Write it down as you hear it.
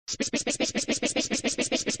It's a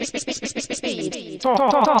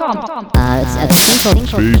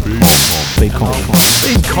thing called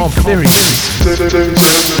Speedcomp, very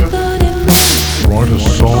Write a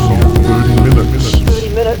song in 30 minutes.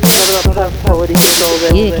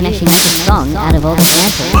 you can actually make a song out of all the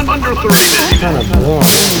samples. Under 30 minutes. Kind of boring.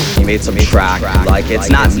 He made some track, like it's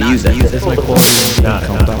not music. There's no quality.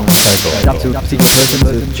 Up to a particular person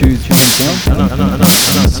to choose 10 sounds. No.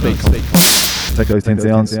 Speedcomp. Take those 10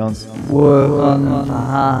 sounds, Work on them for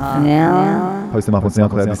half an hour. post them up on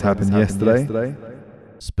SoundCloud. This happened yesterday.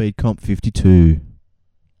 Speedcomp 52.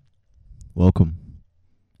 Welcome.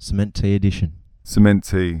 Cement Tea edition. Cement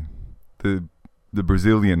Tea, the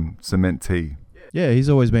Brazilian Cement Tea. Yeah, he's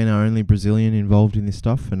always been our only Brazilian involved in this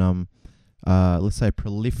stuff, and let's say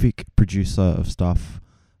prolific producer of stuff.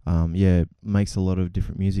 Makes a lot of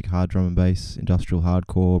different music, hard drum and bass, industrial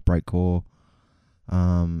hardcore, breakcore.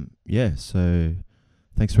 So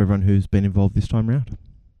thanks for everyone who's been involved this time round.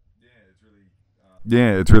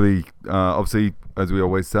 It's really obviously, as we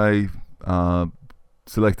always say,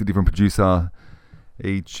 select a different producer.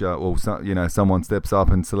 Each, someone steps up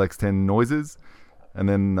and selects 10 noises, and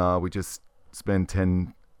then we just spend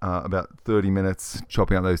about 30 minutes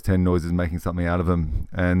chopping out those 10 noises, making something out of them.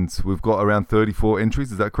 And we've got around 34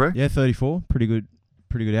 entries. Is that correct? Yeah, 34. Pretty good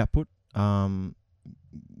output.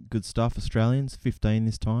 Good stuff. Australians, 15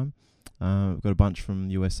 this time. We've got a bunch from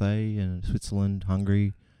USA and Switzerland,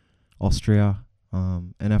 Hungary, Austria,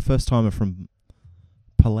 and our first timer from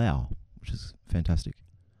Palau, which is fantastic.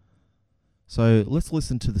 So let's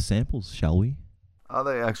listen to the samples, shall we? Are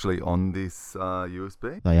they actually on this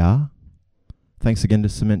USB? They are. Thanks again to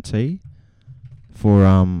Cement Tea for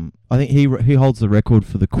I think he holds the record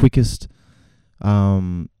for the quickest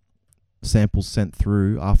samples sent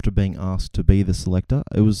through after being asked to be the selector.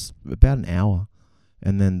 It was about an hour,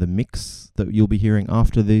 and then the mix that you'll be hearing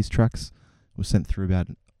after these tracks was sent through about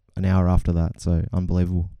an hour after that. So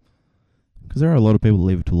unbelievable. Because there are a lot of people that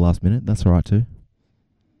leave it to the last minute. That's all right too.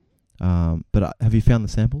 But have you found the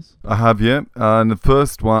samples? I have, yeah. And the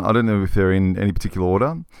first one, I don't know if they're in any particular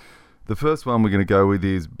order. The first one we're going to go with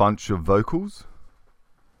is Bunch of Vocals,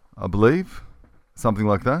 I believe. Something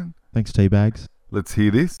like that. Thanks, Teabags. Let's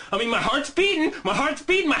hear this. I mean, my heart's beating, my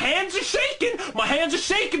hands are shaking,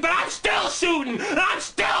 but I'm still shooting, I'm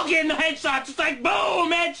still getting the headshots. It's like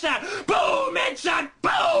boom, headshot, boom, headshot,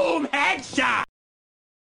 boom, headshot.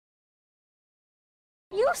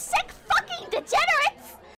 You sick fucking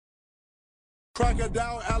degenerates!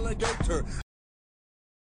 Crocodile alligator.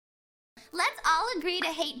 Let's all agree to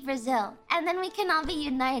hate Brazil, and then we can all be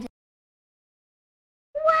united.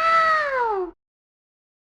 Wow!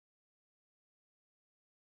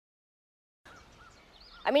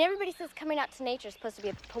 I mean, everybody says coming out to nature is supposed to be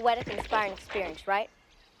a poetic, inspiring experience, right?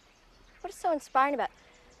 What is so inspiring about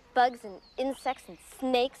bugs and insects and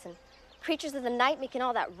snakes and creatures of the night making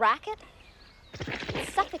all that racket?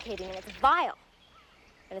 It's suffocating and it's vile.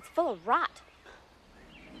 And it's full of rot.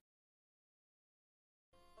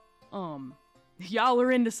 Y'all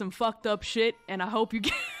are into some fucked up shit, and I hope you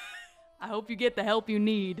get the help you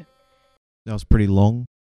need. That was pretty long.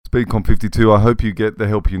 Speedcomp 52, I hope you get the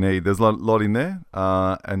help you need. There's a lot in there,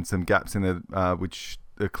 and some gaps in it, which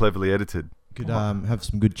are cleverly edited. Could have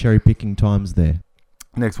some good cherry picking times there.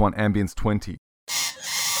 Next one, Ambience 20.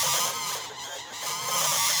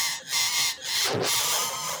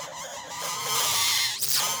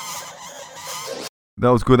 That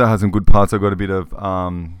was good. That has some good parts. I got a bit of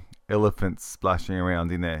elephants splashing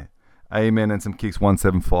around in there. Amen and some kicks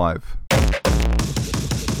 175.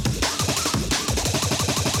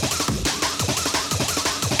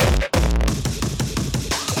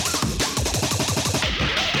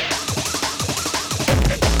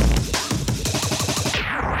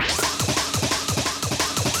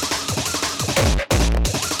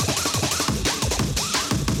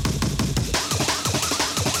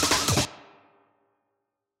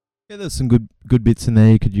 Yeah, there's some good bits in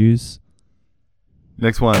there you could use.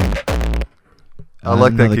 Next one. I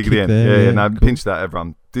like that kick at the end. There, Yeah, cool. Pinch that,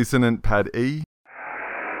 everyone. Dissonant pad E.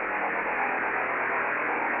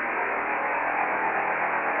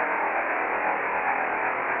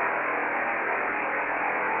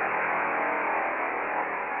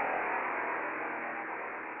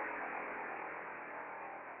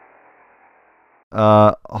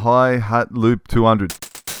 Hi-hat loop 200.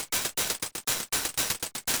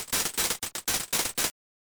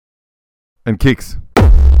 And kicks.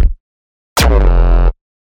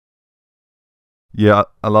 Yeah,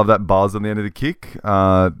 I love that buzz on the end of the kick.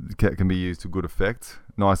 Can be used to good effect.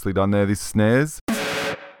 Nicely done there. This snares.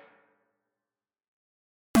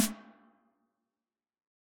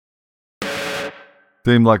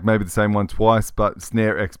 Seemed like maybe the same one twice, but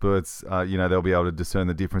snare experts, they'll be able to discern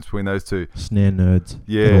the difference between those two. Snare nerds. For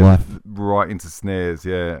the Yeah, life. right into snares.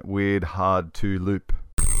 Yeah, weird, hard to loop.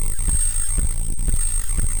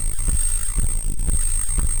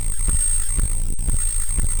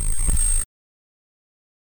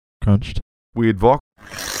 Crunched. Weird voc.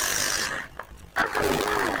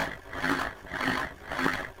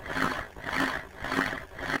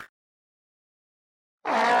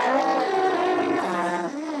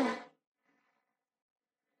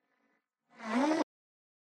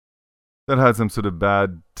 That had some sort of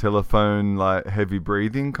bad telephone, like heavy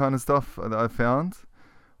breathing kind of stuff that I found.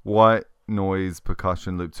 White noise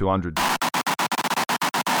percussion loop 200.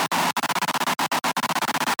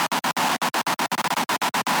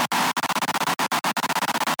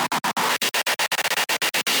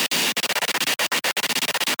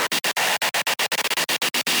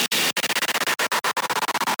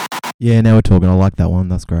 Yeah, now we're talking. I like that one.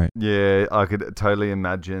 That's great. Yeah, I could totally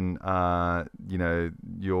imagine,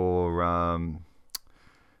 your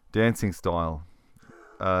dancing style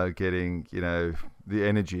getting, the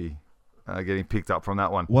energy getting picked up from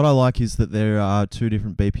that one. What I like is that there are 2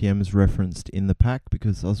 different BPMs referenced in the pack,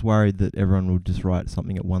 because I was worried that everyone would just write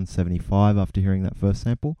something at 175 after hearing that first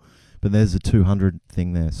sample. But there's a 200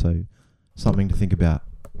 thing there, so something to think about.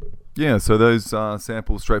 Yeah, so those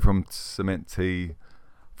samples straight from Cement T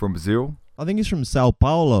from Brazil. I think it's from Sao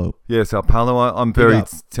Paulo. Yeah, Sao Paulo. I'm very up.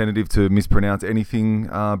 tentative to mispronounce anything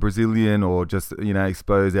Brazilian or just,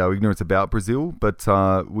 expose our ignorance about Brazil. But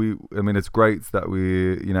it's great that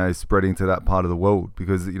we're, spreading to that part of the world,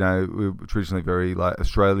 because, we're traditionally very like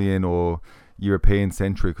Australian or European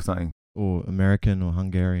centric or something. Or American or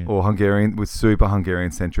Hungarian. Or Hungarian, with super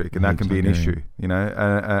Hungarian centric, and Yeah, that can it's be an issue, Hungarian.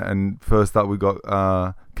 And first up, we got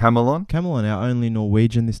Camelon. Camelon, our only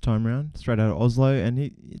Norwegian this time round, straight out of Oslo, and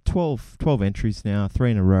he 12 entries now,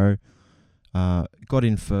 3 in a row. Got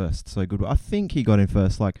in first, so good. I think he got in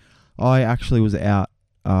first. Like, I actually was out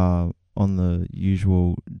on the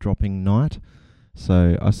usual dropping night,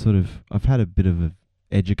 so I've had a bit of an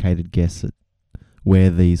educated guess at where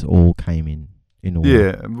these all came in order.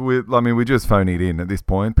 Yeah, we're just phoning it in at this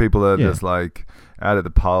point. People are just like out at the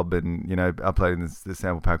pub and, uploading the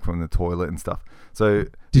sample pack from the toilet and stuff. So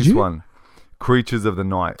this one, Creatures of the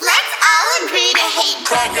Night. Let's all agree to hate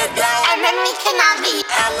crocodile, and then we can all be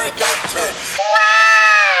alligator.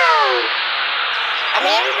 Wow! I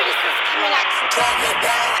mean, everybody says coming out to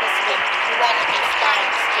crocodile is supposed to be a poetic, inspiring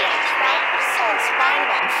experience, right? What's so inspiring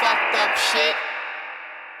about fucked up shit?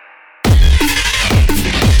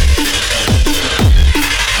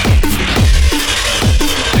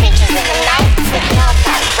 Creatures of the night, we can all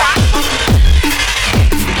start rocking.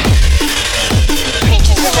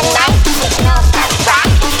 Creatures of the night, we can all start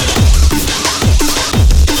rocking.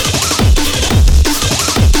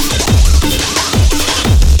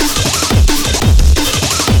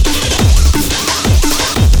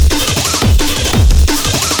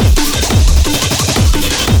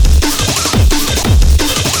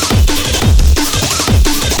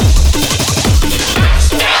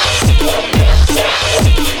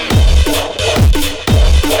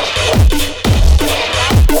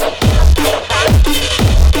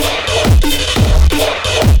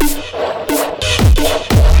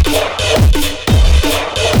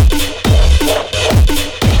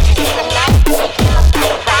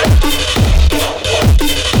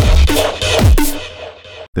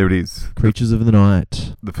 There it is. Creatures of the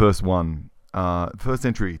Night. The first one. First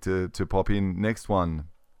entry to pop in. Next one,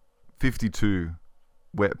 52,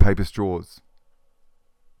 Wet Paper Straws.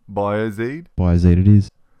 Biozid Biozid it is.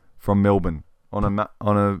 from Melbourne on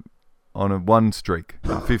a one streak.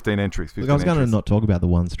 15 entries. 15 Look, I was going to entries. not talk about the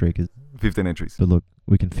one streakers, 15 entries. but look,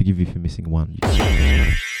 we can forgive you for missing one.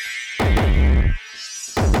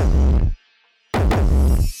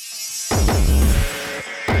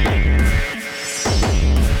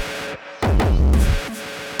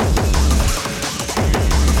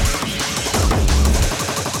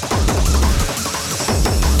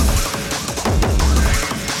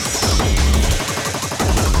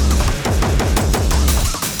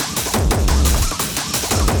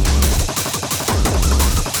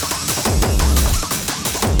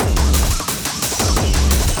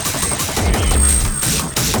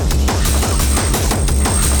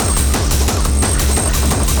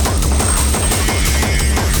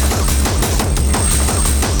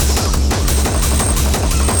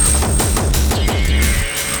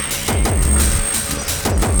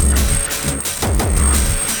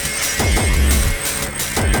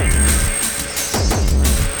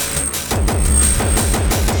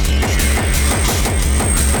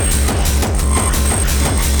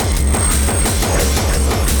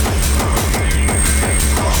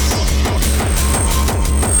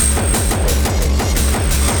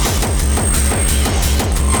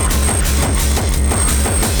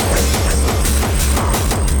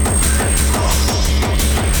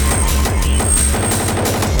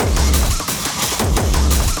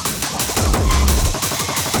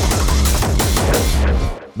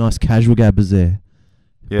 Nice casual gabbers there.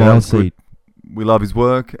 Yeah, Buy that a was good. seat. We love his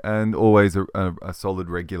work and always a solid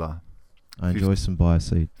regular. I enjoy some buy a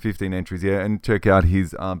seat. 15 entries, yeah, and check out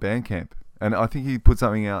his Bandcamp. And I think he put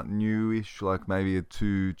something out newish, like maybe a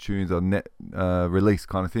 2 tunes on net release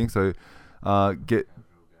kind of thing. So get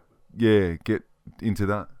into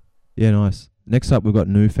that. Yeah, nice. Next up, we've got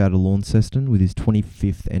Noof out of Launceston with his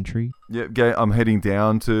 25th entry. Yeah, I'm heading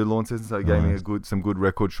down to Launceston, so he gave me Nice. some good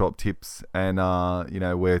record shop tips and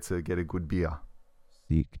where to get a good beer.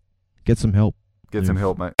 Sick. Get some help. Get some Noof.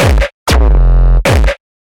 help, mate.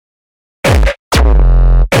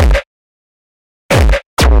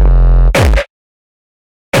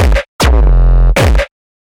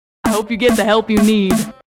 I hope you get the help you need.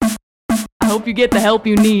 I hope you get the help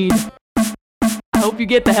you need. I hope you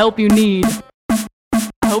get the help you need.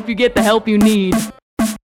 I hope you get the help you need.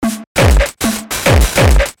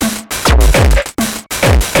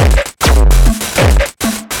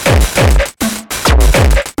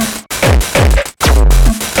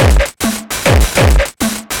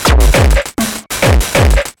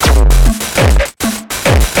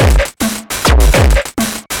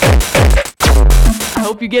 I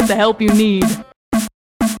hope you get the help you need.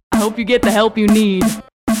 I hope you get the help you need.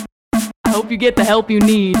 I hope you get the help you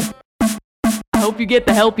need. I hope you get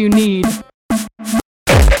the help you need.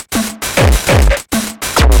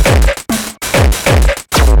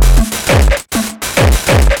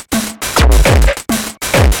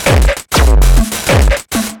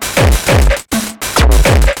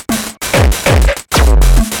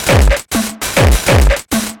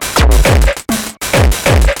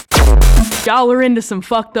 Y'all are into some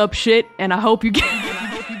fucked up shit, and I hope you get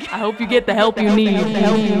the help you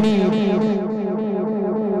need.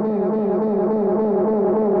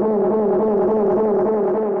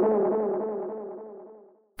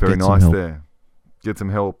 Very Get some nice help. there. Get some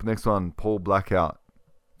help. Next one, Paul Blackout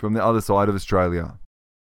from the other side of Australia.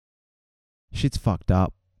 Shit's fucked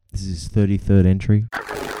up. This is his 33rd entry.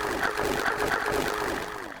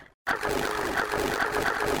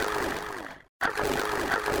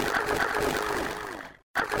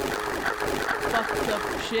 Fucked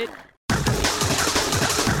up shit.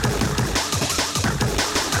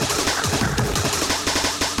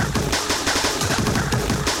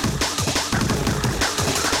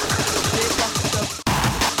 Shit fucked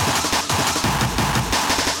up.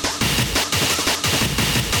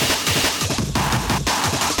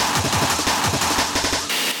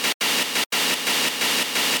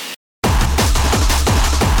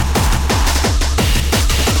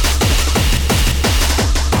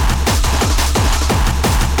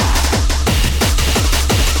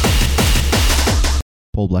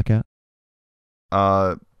 Paul Blackout.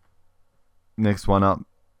 Next one up,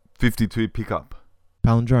 52 Pickup.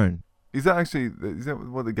 Palindrome. Is that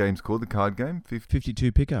what the game's called? The card game?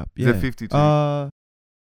 52 pickup. Is Yeah. it 52? Joe?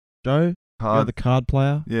 You're Card. the card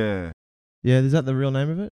player? Yeah. Yeah, is that the real name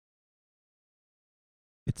of it?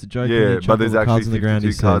 It's a joke. Yeah, but there's actually cards on the ground.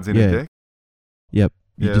 52 cards in a deck. Yep.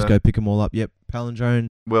 You Yeah, just that- go pick them all up. Yep. Palindrome.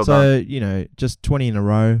 Well so, done. just 20 in a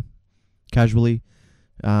row, casually.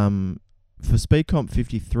 For Speedcomp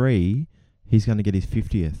 53, he's going to get his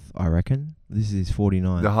 50th, I reckon. This is his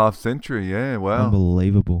 49th. The half century, yeah, wow.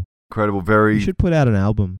 Unbelievable. Incredible, very... You should put out an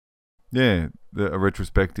album. Yeah, a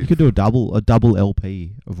retrospective. You could do a double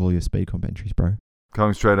LP of all your Speedcomp entries, bro.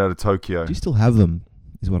 Coming straight out of Tokyo. Do you still have them?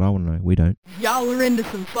 Is what I want to know. We don't. Y'all are into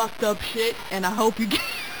some fucked up shit, and I hope you get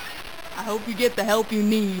the help you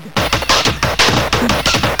need.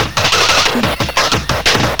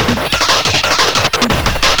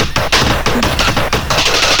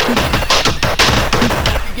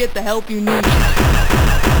 You get the help you need.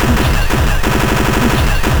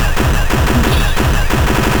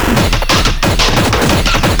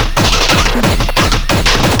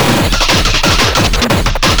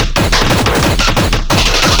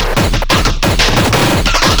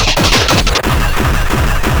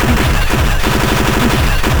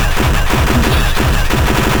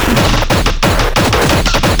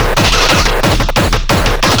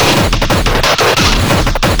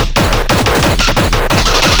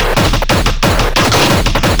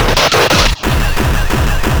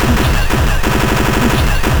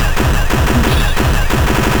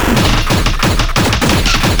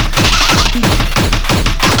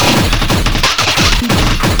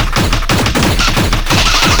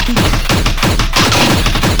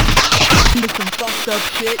 Up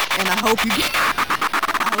shit, and I hope you get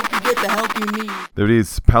the help you need. There it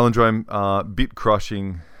is, Palindrome, bit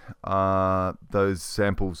crushing those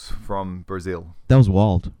samples from Brazil. That was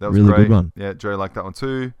wild. That was really great. good one. Yeah, Joe liked that one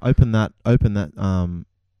too. Open that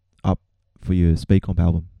up for your Speedcomp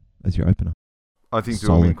album as your opener. I think do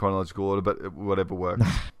them in Solid. chronological order, but whatever works.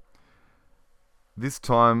 This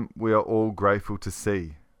time we are all grateful to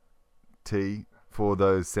see T for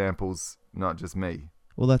those samples, not just me.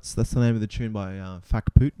 Well, that's the name of the tune by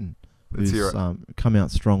Fak Putin, Let's who's hear it. come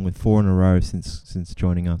out strong with 4 in a row since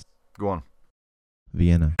joining us. Go on.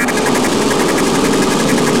 Vienna.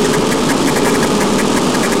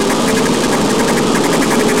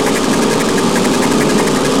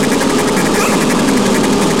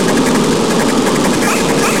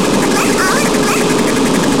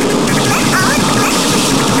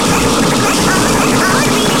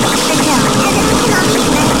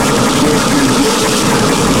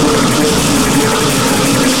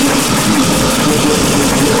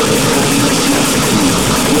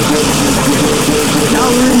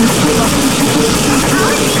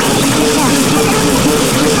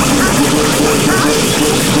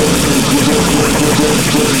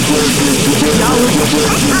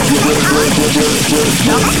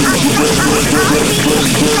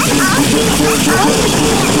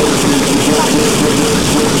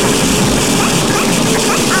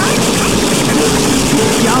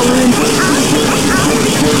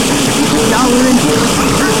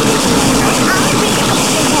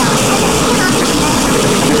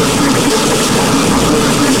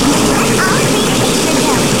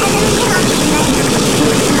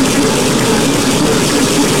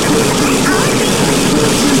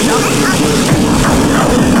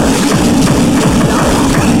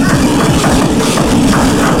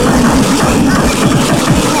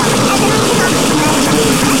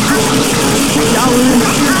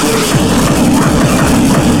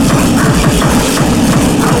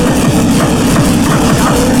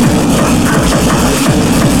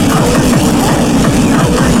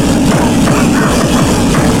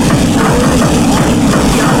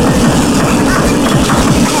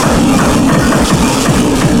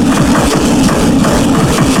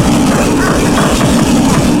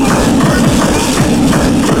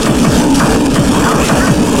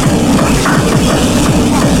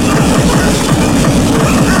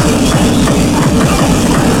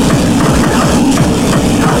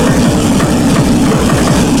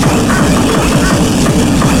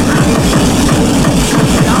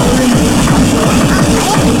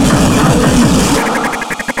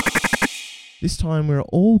 This time we're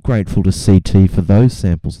all grateful to CT for those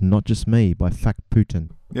samples, not just me, by Fak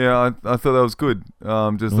Putin. Yeah, I thought that was good.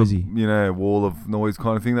 Just Noisy. a wall of noise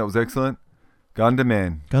kind of thing. That was excellent.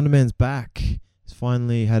 Gunderman. Gunderman's back. He's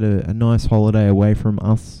finally had a nice holiday away from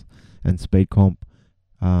us and Speedcomp.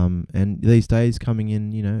 And these days coming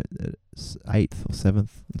in, 8th or 7th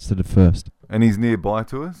instead of 1st. And he's nearby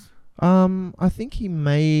to us? I think he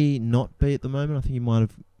may not be at the moment. I think he might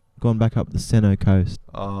have gone back up the Seno coast.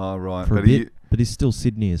 Oh, right. For But a bit, but he's still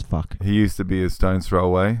Sydney as fuck. he used to be a stone's throw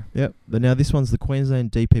away. Yep. But now this one's the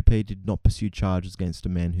Queensland DPP did not pursue charges against a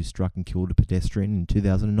man who struck and killed a pedestrian in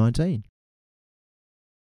 2019.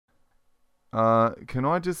 Can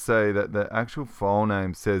I just say that the actual file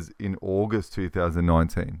name says in August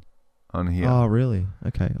 2019 on here? Oh, really?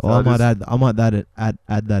 Okay. So Well, I I might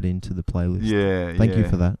add that into the playlist. Yeah, Thank you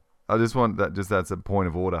for that. I just want that, just that's a point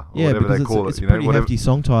of order, or Yeah, whatever because they call it's it. a pretty hefty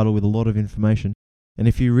song title with a lot of information. And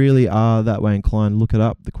if you really are that way inclined, look it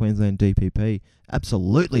up. The Queensland DPP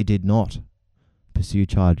absolutely did not pursue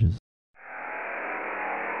charges.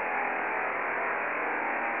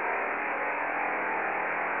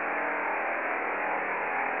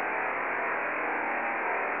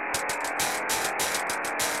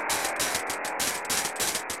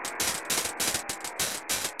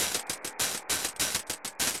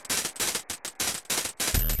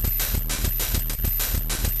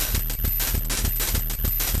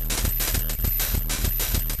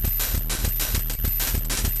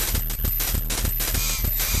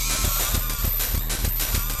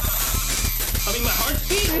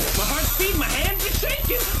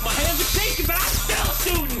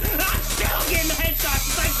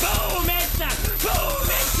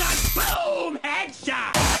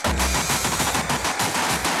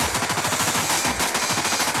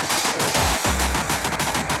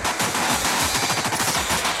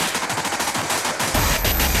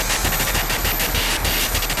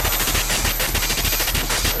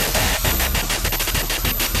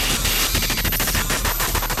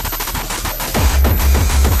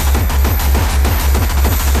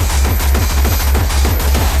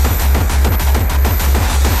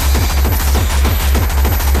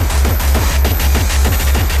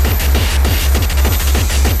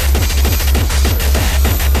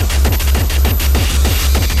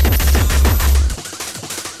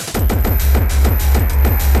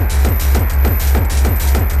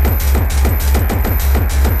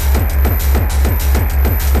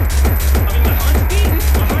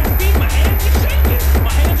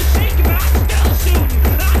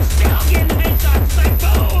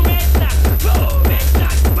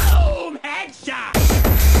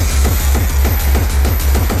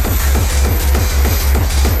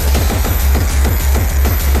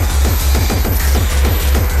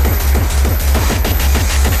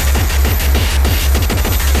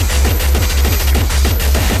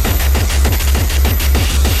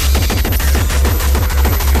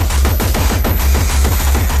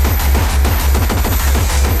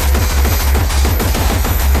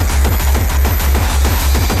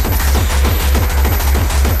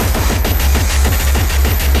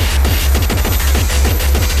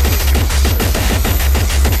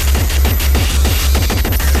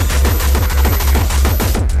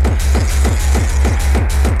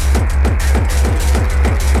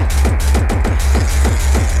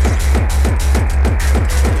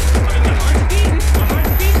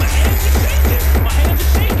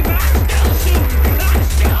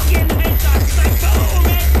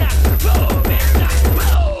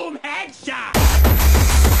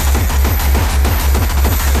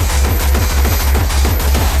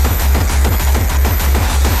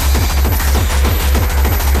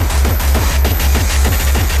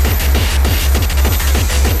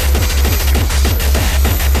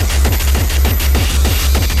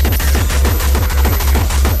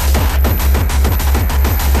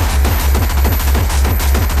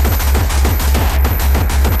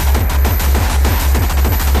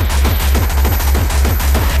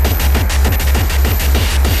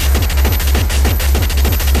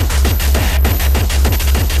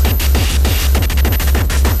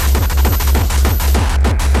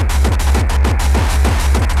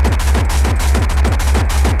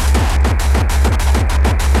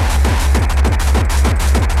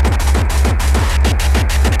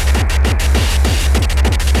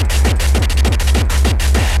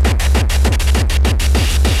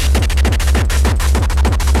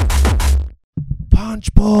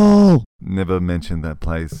 Punchball. Never mentioned that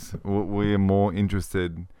place. We're more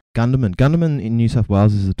interested. Gunderman. Gunderman in New South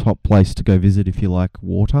Wales is the top place to go visit if you like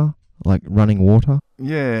water, like running water.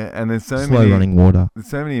 Yeah, and there's so Slow many running water. There's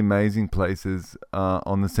so many amazing places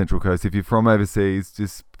on the Central Coast. If you're from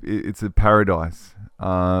overseas, it's a paradise.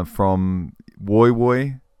 From Woi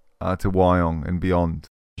Woi to Wyong and beyond.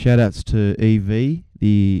 Shout outs to EV,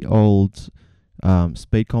 the old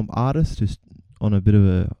Speedcomp artist who's on a bit of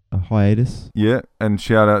a hiatus. Yeah, and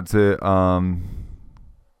shout out to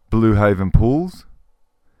Blue Haven Pools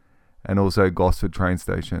and also Gosford train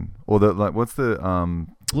station. Or what's the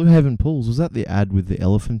Blue Haven Pools, was that the ad with the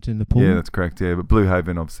elephant in the pool? Yeah, that's correct. Yeah, but Blue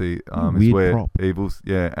Haven obviously is weird where prop. Evils.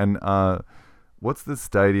 Yeah, and what's the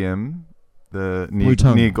stadium? The Blue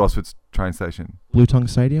Tongue. near Gosford train station. Blue Tongue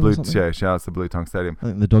Stadium or something? Yeah, shout out to Blue Tongue Stadium. I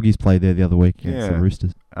think the Doggies played there the other week against the Yeah.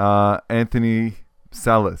 Roosters. Anthony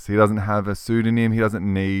Salas. He doesn't have a pseudonym. He doesn't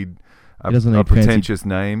need He doesn't a need pretentious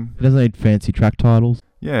name. He doesn't need fancy track titles.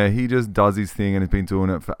 Yeah, he just does his thing and has been doing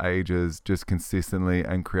it for ages, just consistently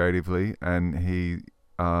and creatively. And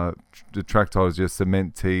the track title is just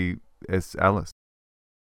Cement T S Alice.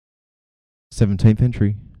 17th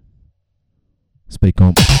entry.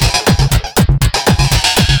 Speedcomp.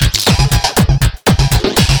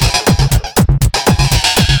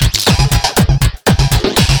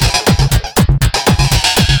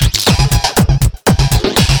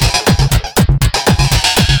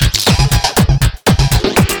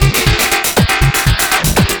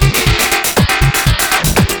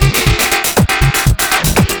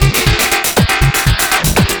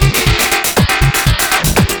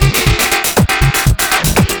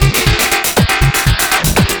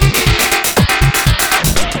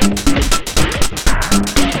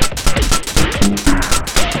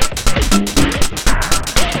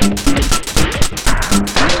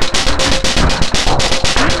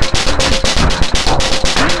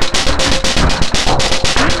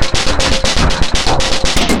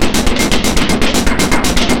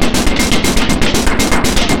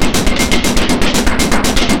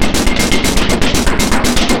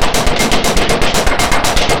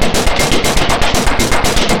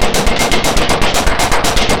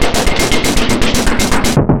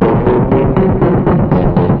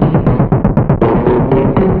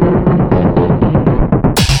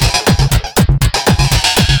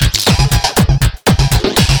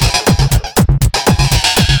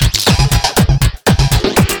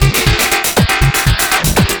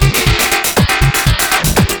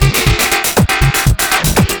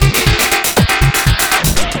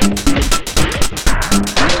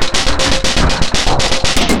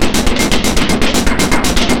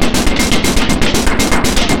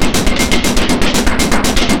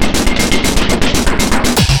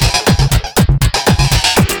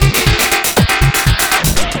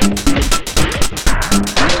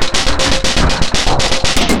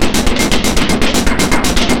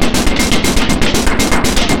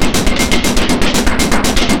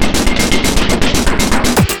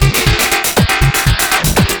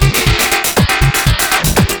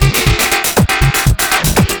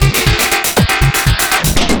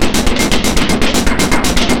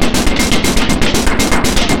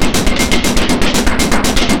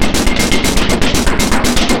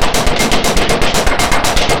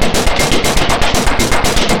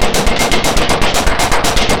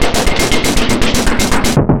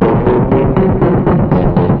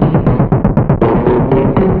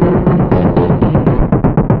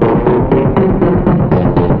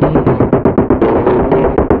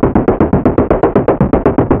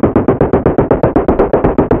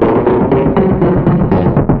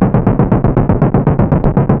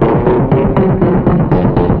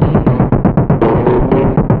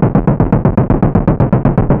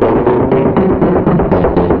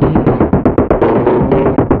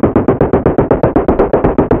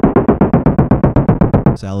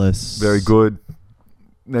 Salas. Very good.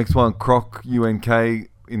 Next one, Croc UNK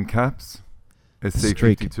in caps.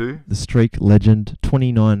 SC52. The Streak legend,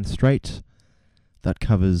 29 straight. That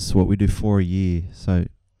covers what we do for a year. So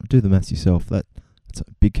do the maths yourself. That's a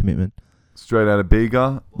big commitment. Straight out of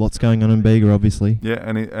Bega. Lots going on in Bega, obviously. Yeah,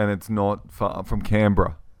 and it's not far from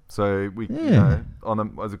Canberra. So we,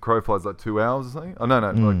 as a crow flies, like 2 hours or something. Oh no,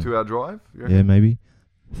 like 2 hour drive. Yeah, maybe.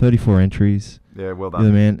 34 entries. Yeah, well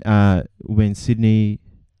You're the done. man. We'll be in Sydney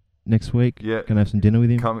next week. Yeah, gonna have some dinner with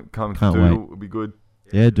him. Come Can't to Doodle. wait. It'll be good.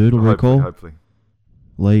 Yeah, Doodle, recall. Hopefully.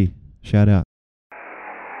 Lee, shout out.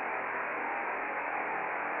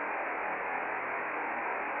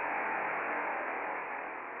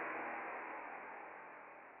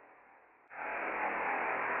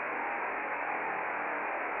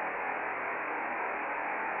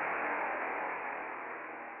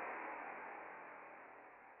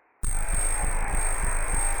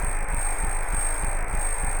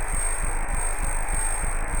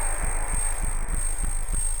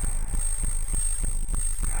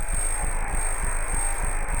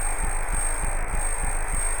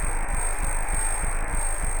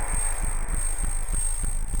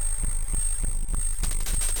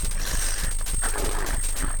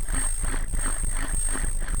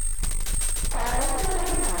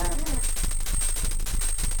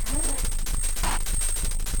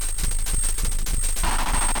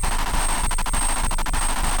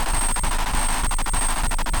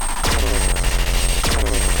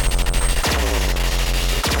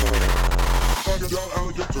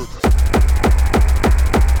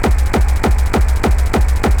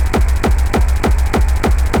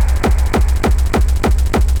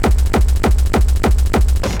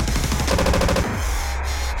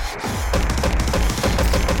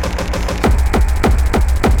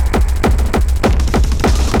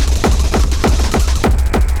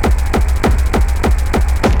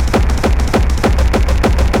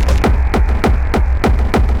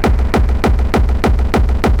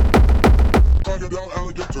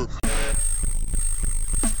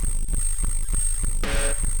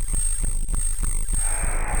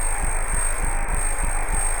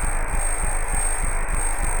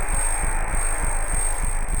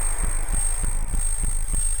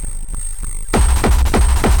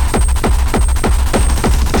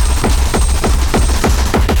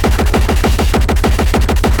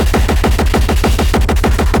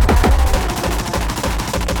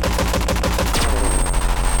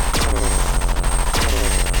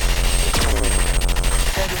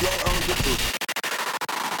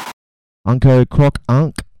 Unco Croc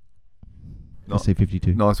Unk. No-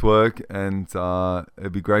 SC52. Nice work, and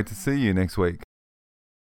it'd be great to see you next week.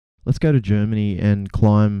 Let's go to Germany, and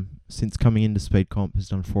Climb, since coming into Speedcomp, has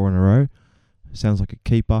done 4 in a row. Sounds like a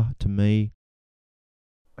keeper to me.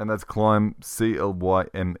 And that's Climb,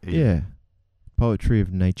 Clyme. Yeah. Poetry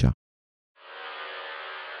of nature.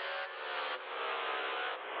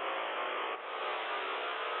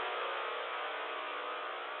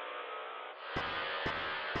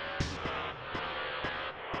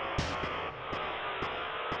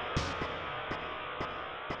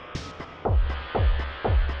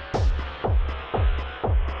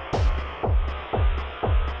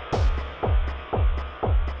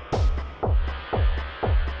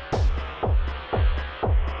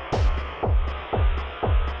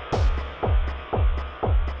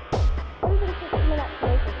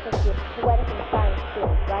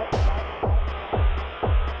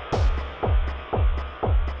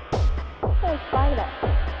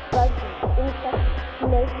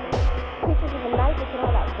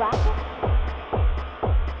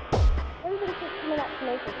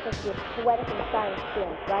 Poetic and inspiring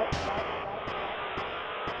experience, right?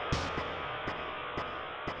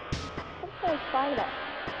 What's so inspiring about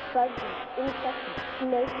bugs and insects and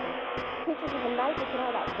snakes and creatures of the night making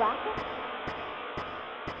all that racket?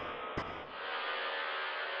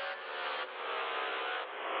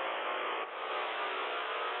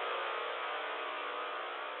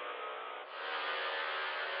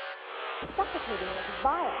 It's suffocating and it's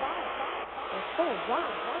vile. And it's full of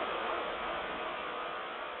rot.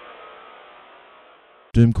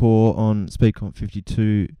 Doomcore on Speedcomp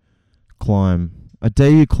 52. Climb. I dare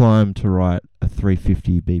you, Climb, to write a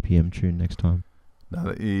 350 BPM tune next time.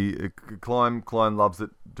 No, Climb loves it.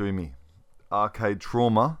 Do me. Arcade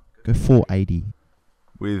Trauma Go 480.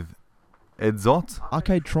 with Edzot.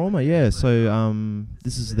 Arcade Trauma, yeah. So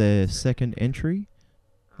this is their second entry,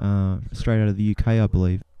 straight out of the UK, I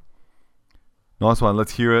believe. Nice one.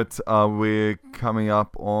 Let's hear it. We're coming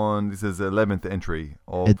up on, this is the 11th entry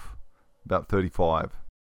of about 35.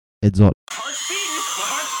 Edzot. Heart's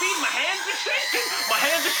beating, my hands are shaking, but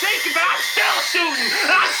I'm still shooting.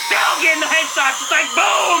 I'm still getting the headshots. It's like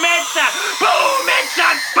boom, headshot, boom,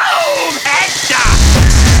 headshot, boom, headshot.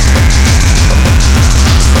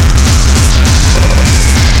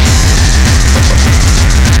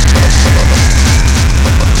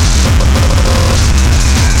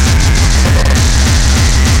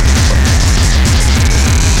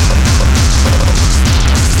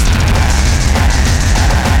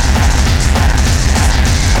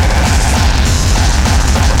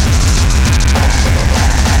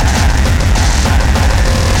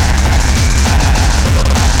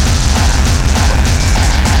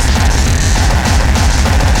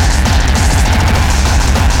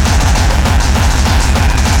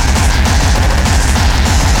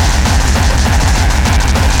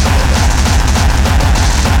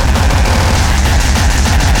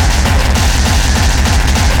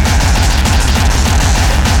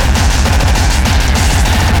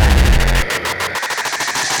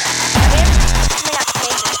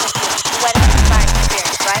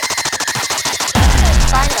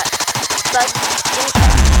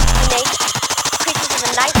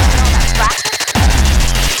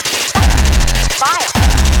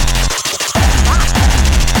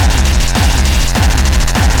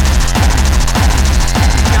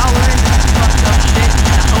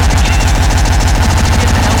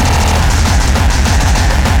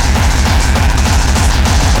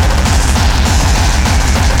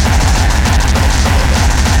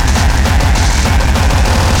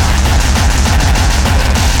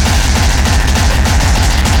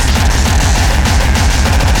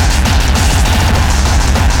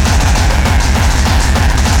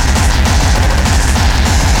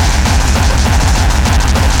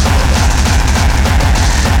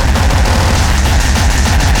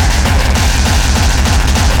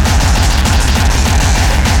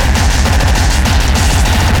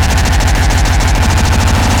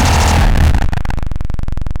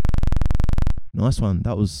 Nice one.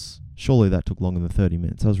 Surely that took longer than 30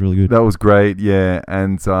 minutes. That was really good. That was great, yeah.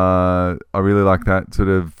 And I really like that sort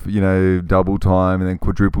of, double time and then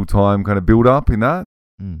quadruple time kind of build up in that.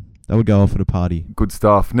 That would go off at a party. Good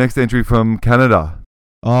stuff. Next entry from Canada.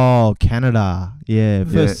 Oh, Canada. Yeah,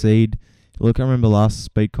 first seed. Look, I remember last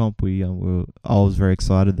Speed Comp, I was very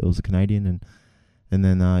excited that it was a Canadian, and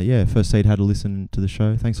then first seed had to listen to the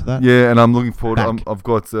show. Thanks for that. Yeah, and I'm looking forward. I've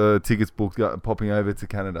got tickets booked popping over to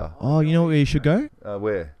Canada. Oh, you know where you should go?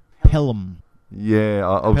 Where? Pelham. Yeah,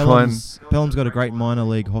 I'll try and. Pelham's got a great minor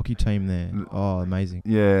league hockey team there. Oh, amazing.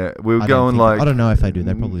 Yeah, we were I going I don't know if they do.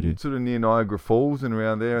 They probably do. Sort of near Niagara Falls and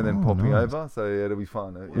around there, and then popping nice. over. So yeah, it'll be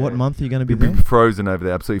fun. What month are you going to be You'll there? be frozen over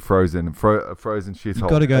there, absolutely frozen. A frozen shithole. You've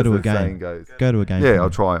got to go as to a the saying game. goes. Go to a game. Yeah, for I'll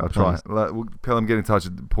me, try. please. Pelham, get in touch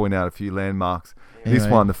and point out a few landmarks. Anyway, This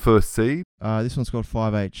one, the first seed. This one's called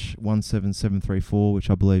 5H17734, which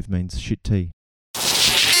I believe means shit tea.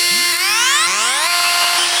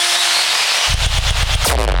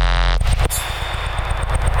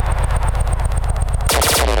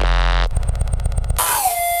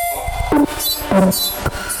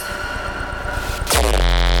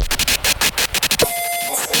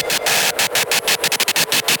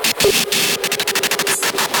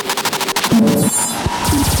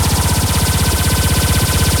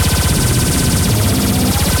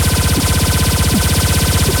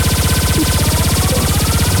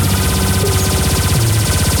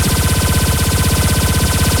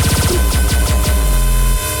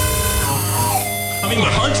 I mean,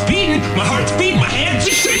 my heart's beating, my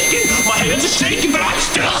hands are shaking, but I'm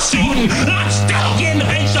still shooting, and I'm still getting the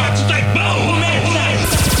headshots. It's like boom, headshot.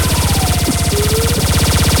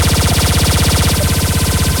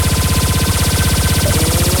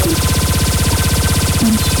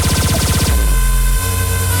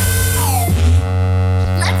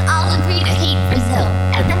 Let's all agree to hate Brazil,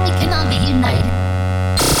 and then we can all be united.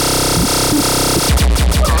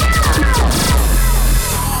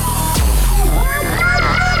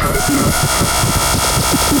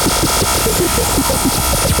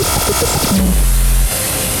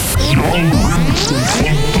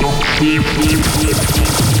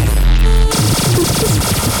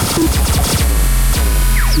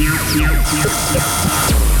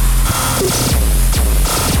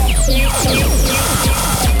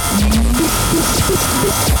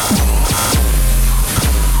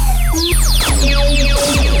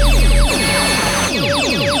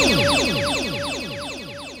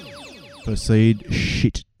 Proceed.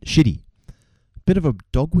 Shitty. Bit of a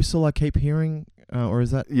dog whistle I keep hearing, or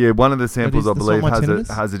is that? Yeah, one of the samples I that's believe not my has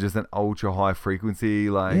tinnitus? has just an ultra high frequency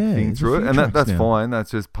Yeah, thing there's a through it, few and that's tracks now. fine.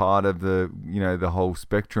 That's just part of the the whole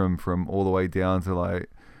spectrum from all the way down to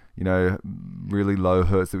really low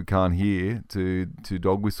hertz that we can't hear to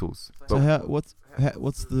dog whistles. So what's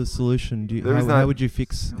the solution? How would you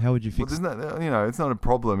fix? Well, there's no, it's not a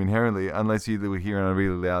problem inherently unless you were hearing a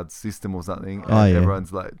really loud system or something, and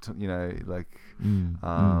everyone's was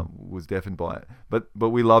deafened by it. But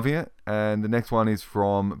we're loving it, and the next one is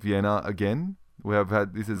from Vienna again. We have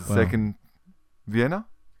had this is the second Vienna.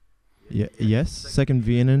 Yeah. Yes. Second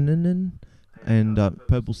Vienna, and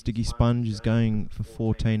Purple Sticky Sponge is going for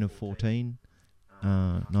 14 of 14.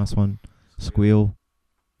 Nice one. Squeal.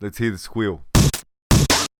 Let's hear the squeal.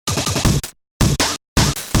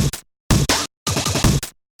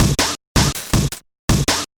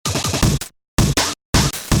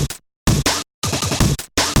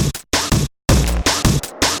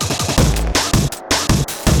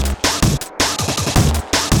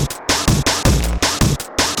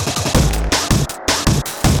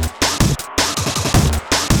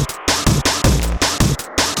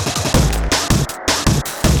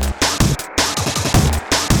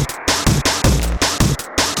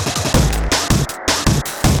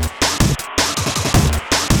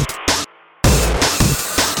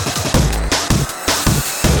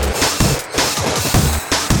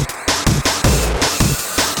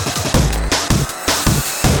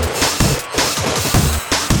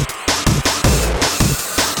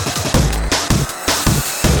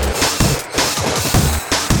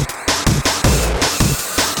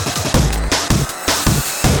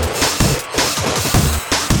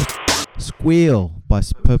 Squeal by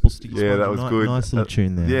Purple Sticky Sponge. Yeah, that was good. Nice little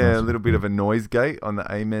tune there. Yeah, Nice a little bit of a noise gate on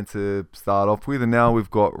the A-man to start off with, and now we've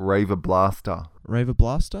got Raver Blaster. Raver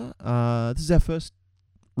Blaster. This is our first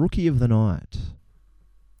rookie of the night.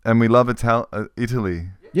 And we love Italy.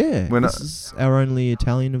 Yeah, When this is our only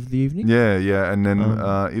Italian of the evening. Yeah, and then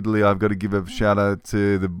Italy. I've got to give a shout out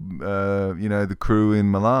to the the crew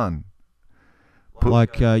in Milan.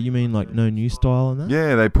 You mean like No New Style and that?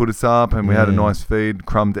 Yeah, they put us up, and we had a Yeah. nice feed,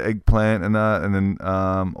 crumbed eggplant and that, and then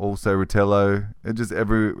also Rotello. Just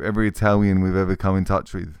every Italian we've ever come in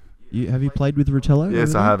touch with. Have you played with Rotello?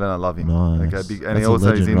 Yes, over I there? have, and I love him. Nice. Okay, and That's he a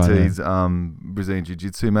also is legend into right his Brazilian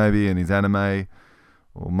Jiu-Jitsu maybe, and his anime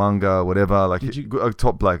or manga, whatever. Like a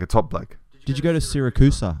top bloke. Did you go to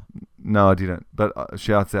Siracusa? No, I didn't. But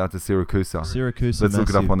shouts out to Siracusa. Siracusa. Let's look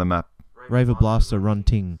it up massive. on the map. Raver Blaster, Run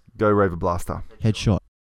Ting. Go Raver Blaster. Headshot.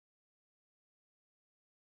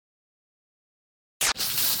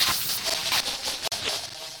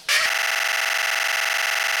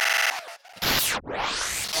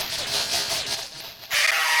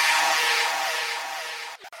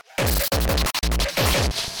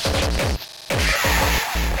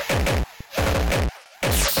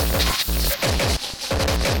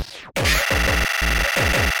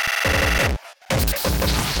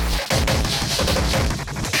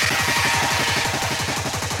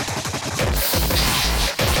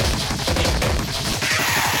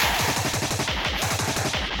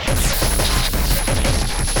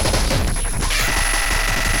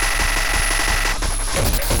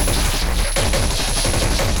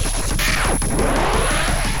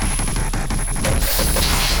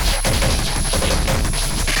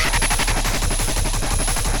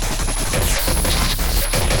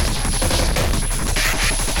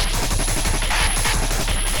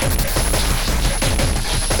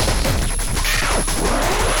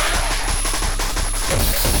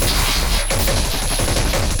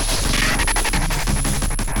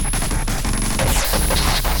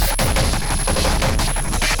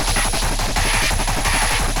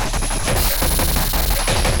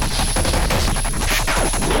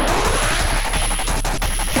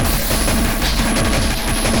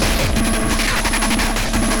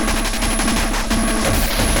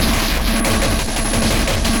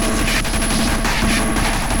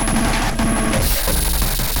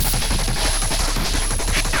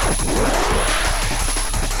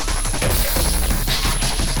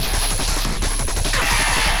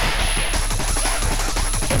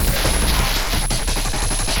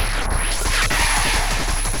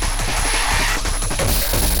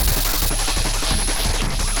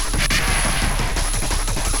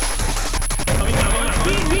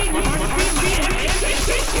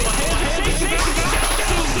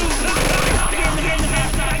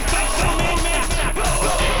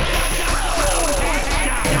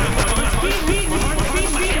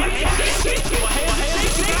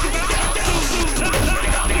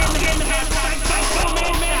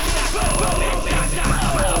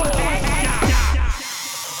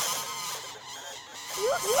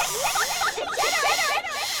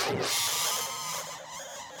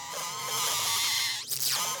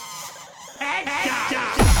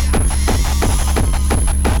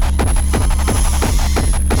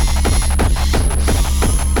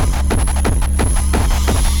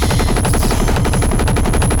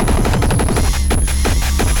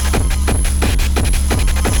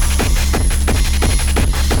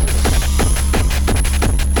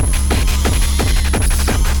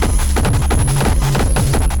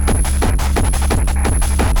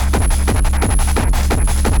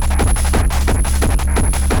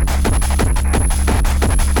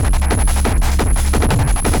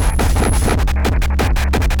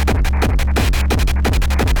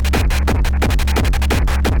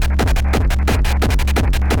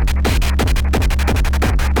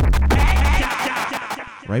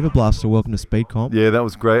 Paper Blaster, welcome to Speedcomp. Yeah, that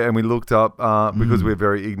was great. And we looked up, because we're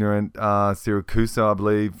very ignorant, Siracusa, I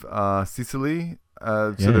believe, Sicily,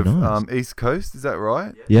 nice. East Coast. Is that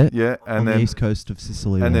right? Yeah. Yeah. And on then the east coast of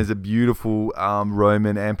Sicily. and there. there's a beautiful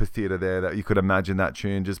Roman amphitheater there that you could imagine that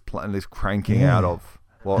tune just cranking out of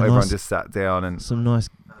while And everyone nice- just sat down and some nice,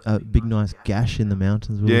 big nice gash in the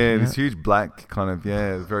mountains. we're yeah, looking this at. huge black kind of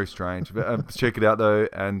very strange. But check it out though,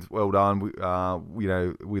 and well done.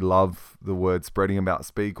 We love the word spreading about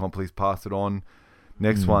Speedcomp. Please pass it on.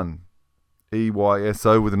 Next one,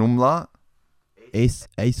 EYSO with an umlaut.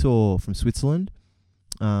 Aesor from Switzerland.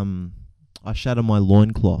 I shatter my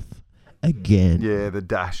loincloth again. Yeah, the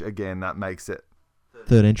dash again. That makes it.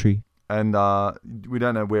 Third entry. And we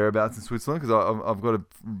don't know whereabouts in Switzerland because I've got a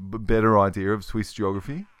better idea of Swiss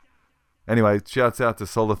geography. Anyway, shouts out to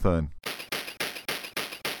Solothurn.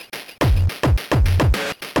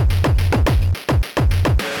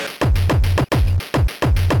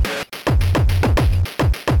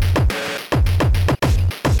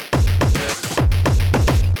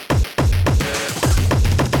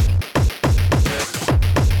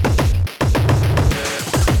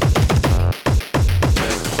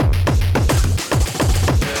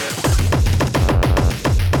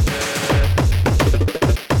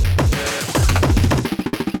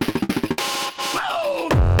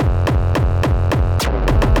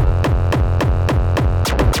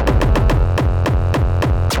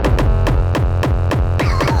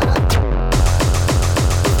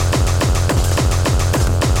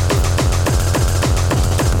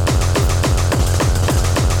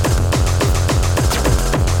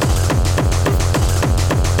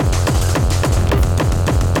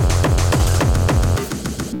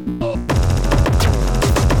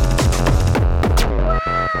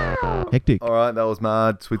 Hectic. All right, that was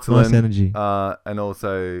mad. Switzerland. Nice energy. And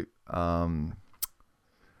also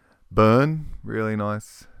Bern, really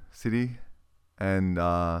nice city. And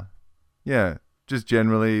just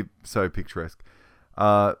generally so picturesque.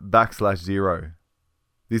 /0.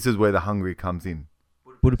 This is where the Hungary comes in.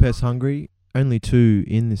 Budapest, Hungary. Only 2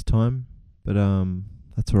 in this time, but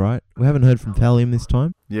that's all right. We haven't heard from Thallium this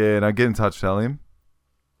time. Yeah, no, get in touch, Thallium.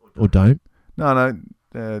 Or don't. No,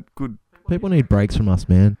 good. People need breaks from us,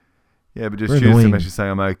 man. Yeah, but just We're shoot us a annoying. message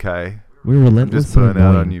saying I'm okay. We're I'm relentless. just burn and out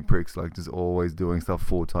annoying. on you pricks, like just always doing stuff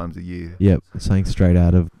 4 times a year. Yep, saying straight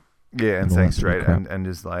out of. Yeah, and and all saying that sort of straight crap. and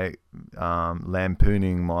just like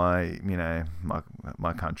lampooning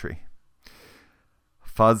my country.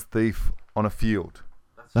 Fuzz thief on a field.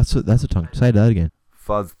 That's a tongue. Say that again.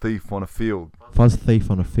 Fuzz thief on a field. Fuzz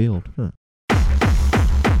thief on a field. Huh.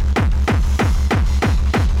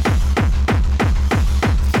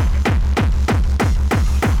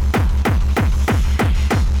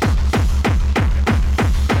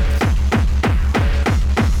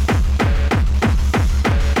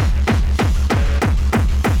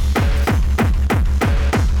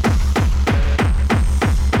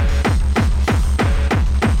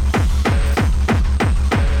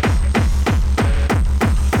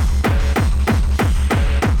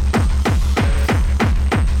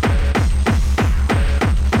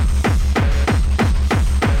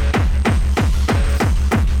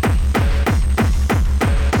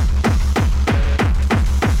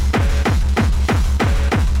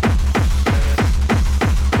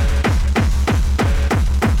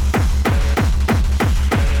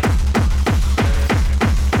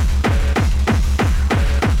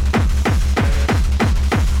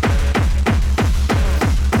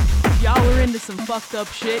 Y'all are into some fucked up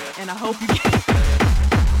shit, and I hope you get.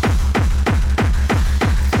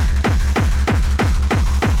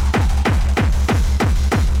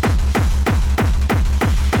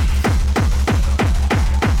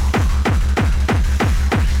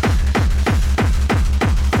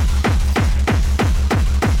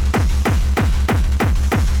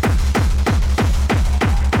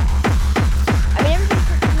 I mean, everybody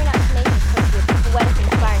says coming out to nature is supposed to be a poetic,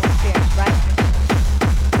 inspiring experience, right?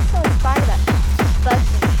 What's so inspiring about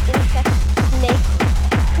bugs and insects and snakes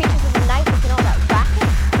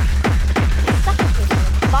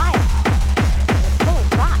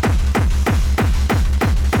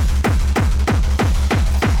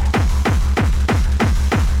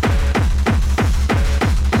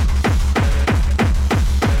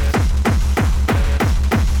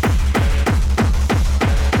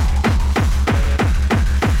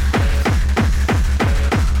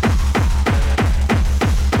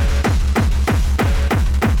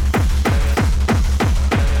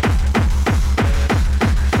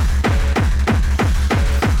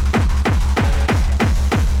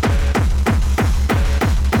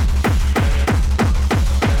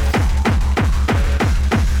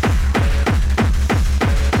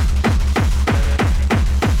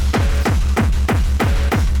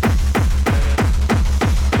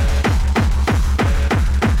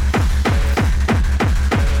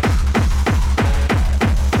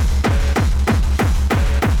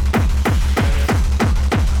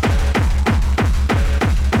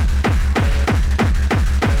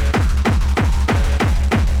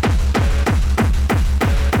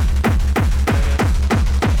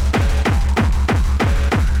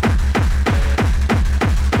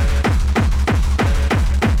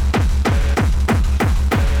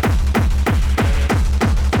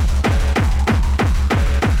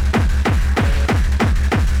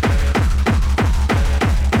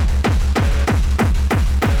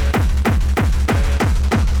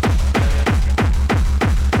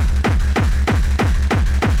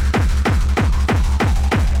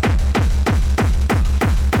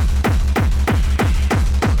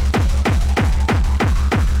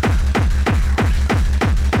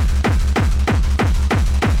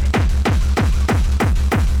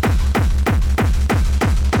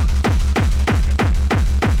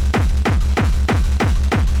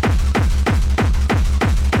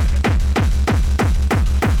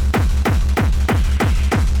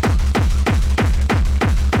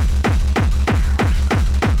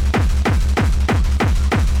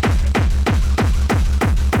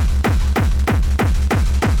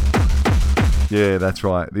Yeah, that's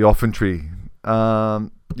right. The Offentry.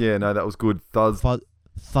 Yeah, no, that was good.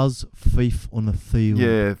 Thuzz thief on a field.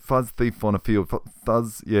 Yeah, fuzz thief on a field.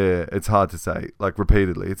 Thuzz, yeah, it's hard to say. Like,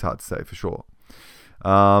 repeatedly, it's hard to say for sure.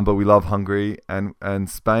 But we love Hungary and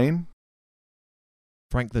Spain.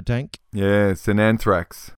 Frank the Tank. Yes, and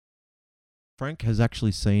Anthrax. Frank has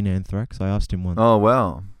actually seen Anthrax. I asked him once. Oh,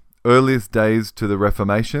 wow. Earliest days to the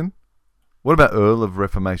Reformation. What about Earl of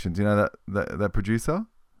Reformation? Do you know that producer?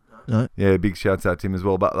 No. Yeah, big shouts out to him as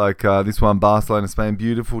well. But like this one, Barcelona, Spain,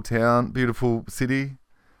 beautiful town, beautiful city.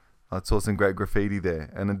 I saw some great graffiti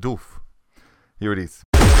there. And a doof. Here it is.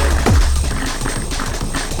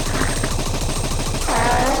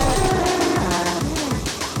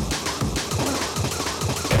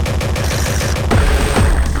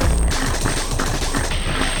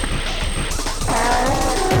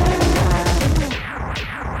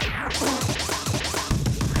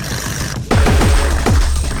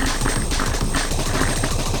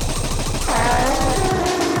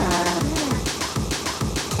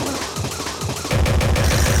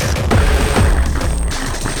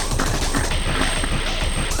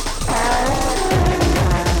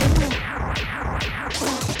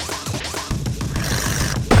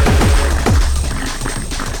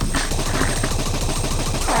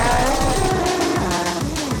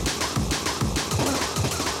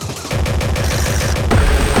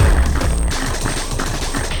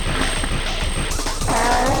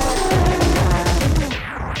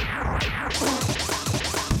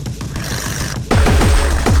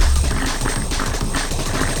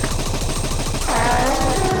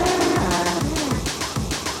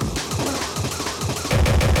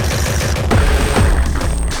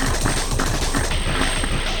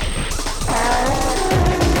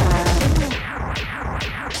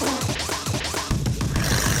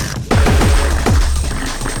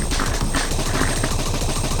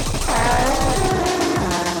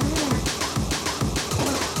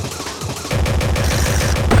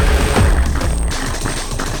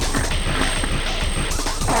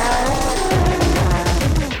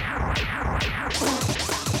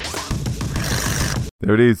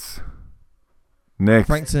 There it is. Next.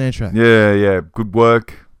 Frank Sinatra. Yeah. Good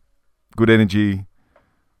work. Good energy.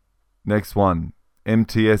 Next one.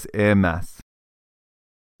 MTS Air Mass.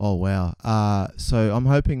 Oh, wow. So I'm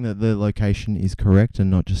hoping that the location is correct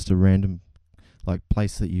and not just a random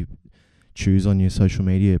place that you choose on your social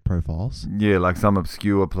media profiles. Yeah, like some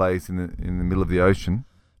obscure place in the middle of the ocean.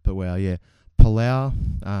 But wow, yeah. Palau,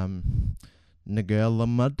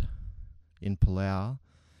 Nagalamud in Palau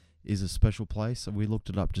is a special place. We looked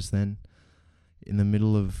it up just then. In the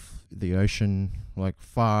middle of the ocean, like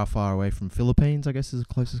far, far away from Philippines, I guess is the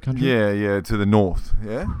closest country. Yeah, to the north.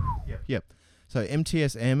 Yeah? Yep. So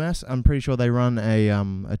MTS Air Mass, I'm pretty sure they run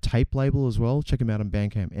a tape label as well. Check them out on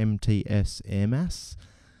Bandcamp, MTS Air Mass.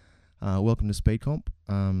 Welcome to Speedcomp.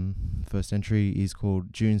 First entry is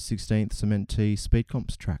called June 16th, Cement T,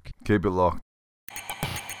 Speedcomp's track. Keep it locked.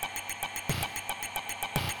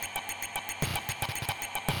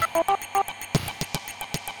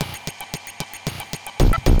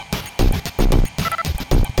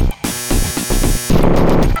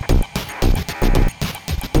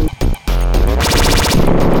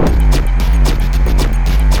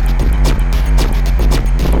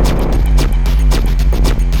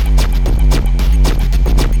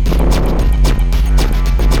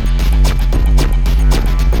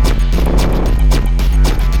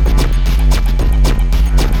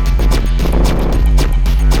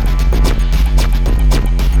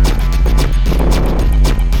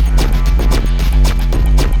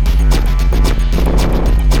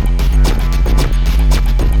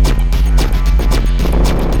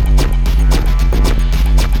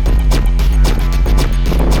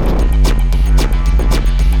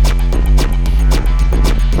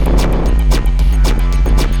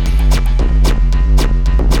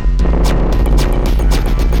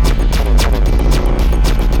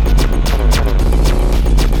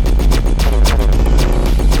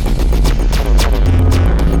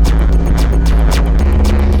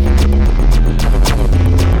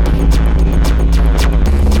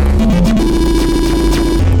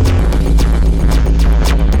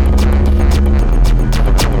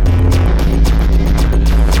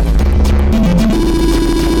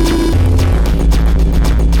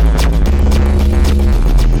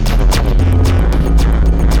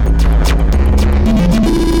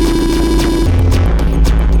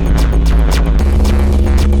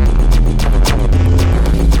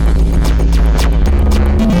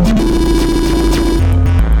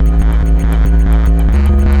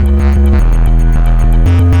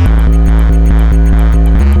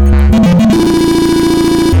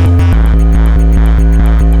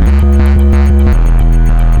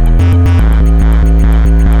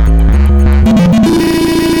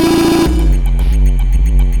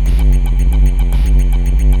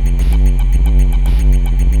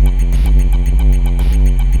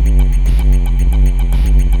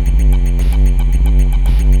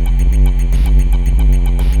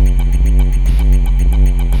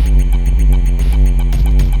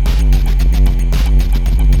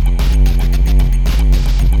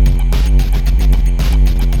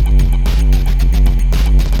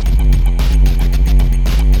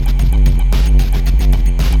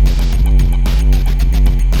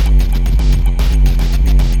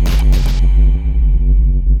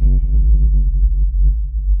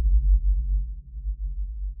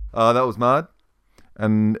 That was mad,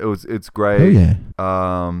 and it's great.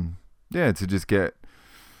 Oh yeah. To just get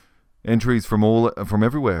entries from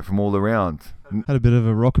everywhere, from all around. Had a bit of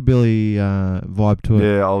a rockabilly vibe to it.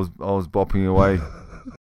 Yeah, I was bopping away.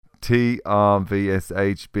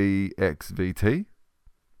 TRVSHBXVT.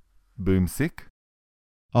 Boom sick.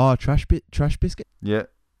 Oh, trash biscuit. Yeah.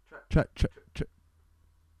 Travesh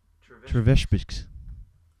biscuits.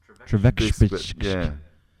 Yeah.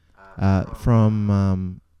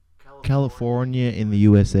 From California in the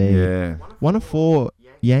USA. Yeah. 1 of 4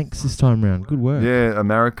 Yanks this time round. Good work. Yeah,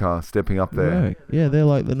 America stepping up Good there. work. Yeah, they're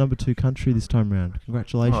like the number 2 country this time round.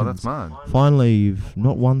 Congratulations. Oh, that's mad. Finally, you've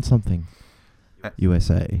not won something.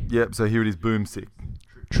 USA. Yep, so here it is, boom sick.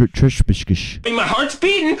 Trish Bishkish. My heart's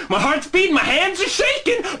beating, my hands are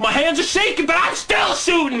shaking, but I'm still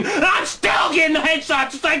shooting, I'm still getting the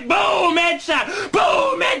headshots. It's like boom, headshot,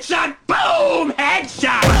 boom, headshot, boom,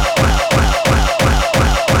 headshot.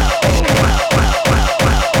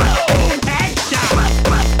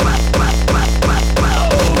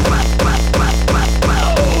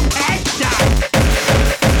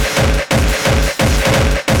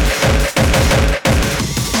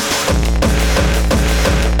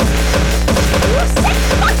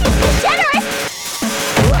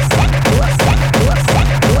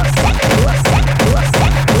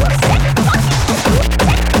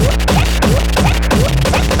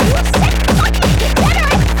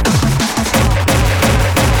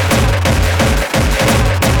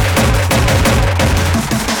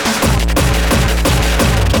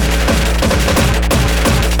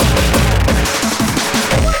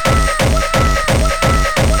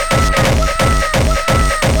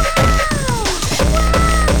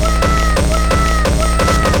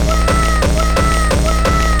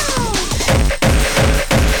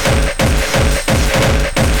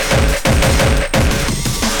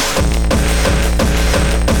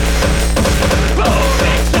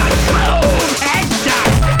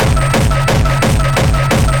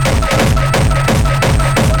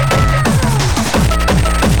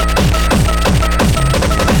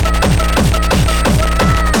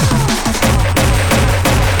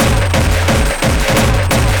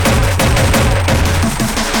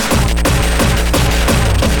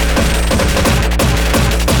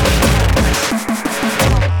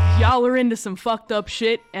 Into some fucked up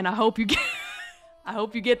shit, and I hope you get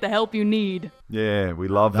the help you need. Yeah, we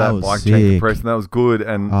love That that was mic chain sick. compression. That was good,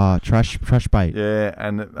 and Trash bait. yeah,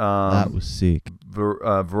 and That was sick.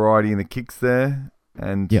 variety in the kicks there,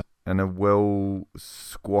 and Yep. and a well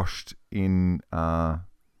squashed in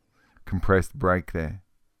compressed break there.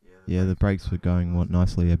 Yeah, the breaks were going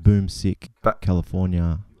nicely. Yeah, boom sick.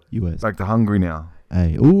 California, US. Back to Hungary now.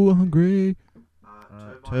 Hey, ooh, hungry.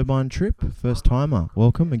 Turbine Trip, first timer.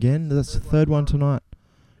 Welcome again. That's the 3rd one tonight.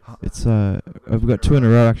 It's we've got 2 in a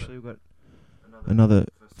row actually. We've got another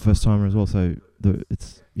first timer as well. So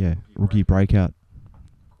it's rookie breakout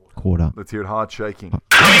quarter. Let's hear it hard shaking.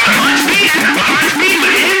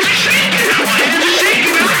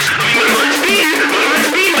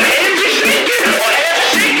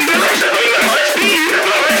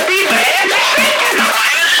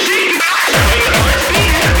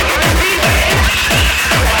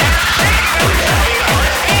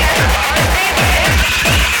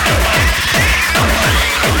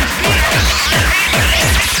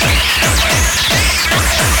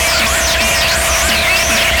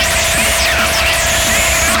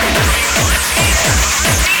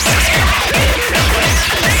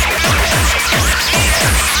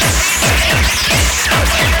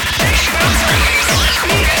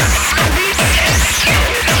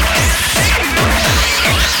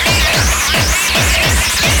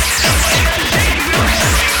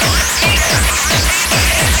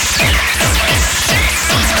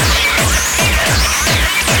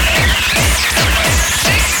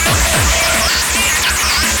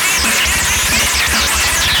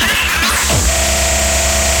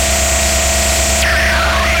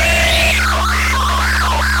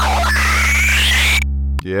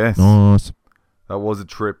 Yes. Nice. That was a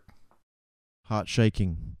trip. Heart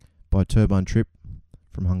Shaking by Turbine Trip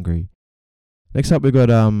from Hungary. Next up, we've got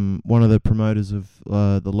one of the promoters of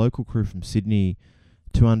the local crew from Sydney.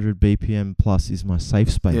 200 BPM plus is my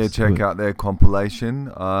safe space. Yeah, check out their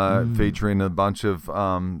compilation featuring a bunch of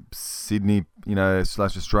Sydney, /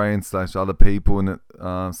 Australian / other people,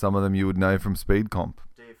 and some of them you would know from Speedcomp.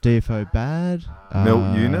 DFO Bad.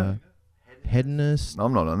 Milt Unit. Hedonist.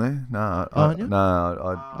 I'm not on there. No, Aren't you?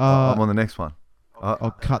 I'm on the next one.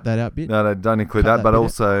 I'll cut that out bit. No, don't include Cut that. But bit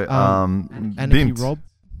also, Anarchy Bint.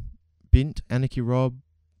 Bint, Anarchy Rob.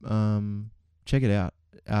 Check it out.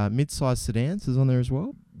 Mid-sized sedans is on there as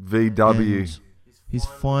well. VW. And He's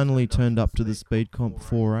finally turned up to the Speedcomp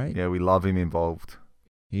 4A. Yeah, we love him involved.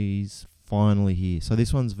 He's finally here. So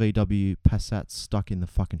this one's VW Passat stuck in the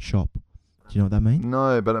fucking shop. Do you know what that means?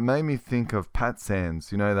 No, but it made me think of Pat Sands.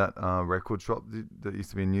 You know that record shop that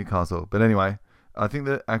used to be in Newcastle. But anyway, I think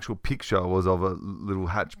the actual picture was of a little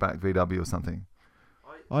hatchback VW or something.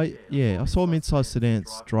 I saw a mid-sized sedan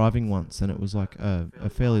driving once, and it was like a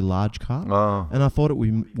fairly large car. Oh. And I thought it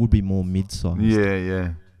would be more mid-sized.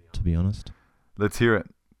 Yeah. To be honest. Let's hear it.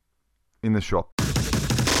 In the shop.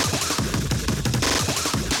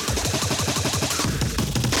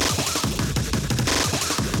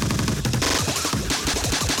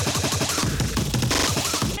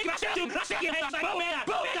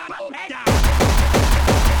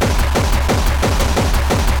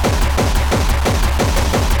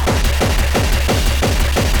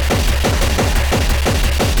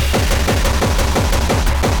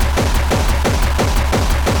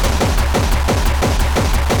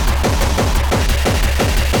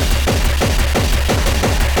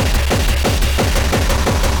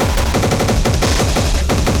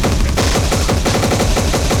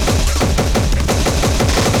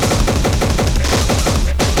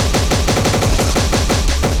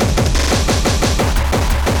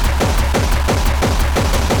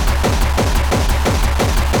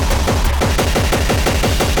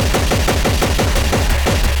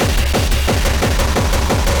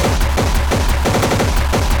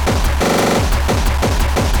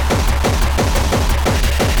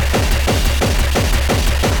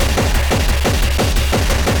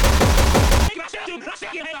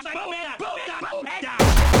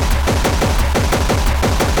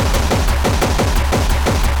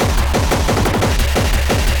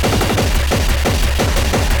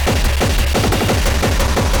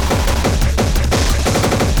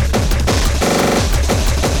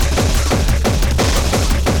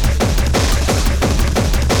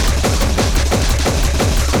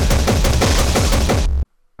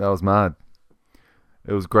 That was mad.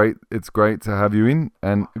 It was great. It's great to have you in,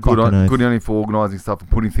 and good on you for organising stuff and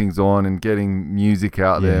putting things on and getting music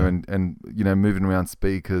out there and you know, moving around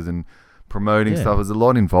speakers and promoting stuff. There's a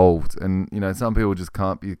lot involved, and you know, some people just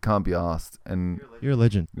can't be asked. And you're a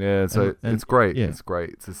legend. Yeah, so and it's great. Yeah. It's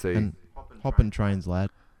great to see. And hopping trains, lad.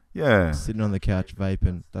 Yeah. Sitting on the couch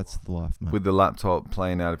vaping. That's the life, mate. With the laptop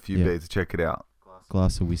playing out a few beats. Check it out.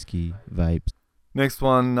 Glass of whiskey, vapes. Next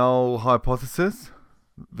one, Null Hypothesis.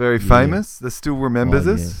 Very famous. That still remembers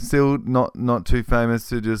us. Yeah. Still not too famous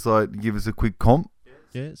to just like give us a quick comp.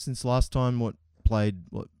 Yeah, since last time played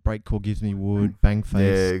Breakcore Gives Me Wood,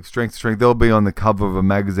 Bangface. Yeah, Strength to Strength. They'll be on the cover of a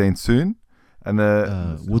magazine soon. And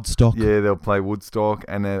Woodstock. Yeah, they'll play Woodstock,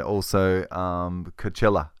 and then also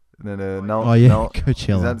Coachella. And then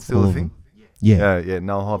Coachella. Is that still a thing? Yeah.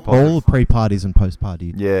 Null Hypothesis. All the pre-parties and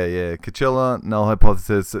post-party. Yeah. Coachella, Null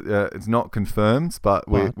Hypothesis. It's not confirmed, but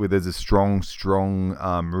there's a strong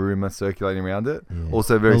rumour circulating around it. Yeah.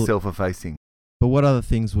 Also very self-effacing. But what other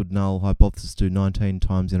things would Null Hypothesis do 19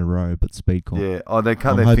 times in a row but Speedcomp? Yeah. Oh, they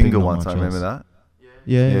cut their finger once, I remember that.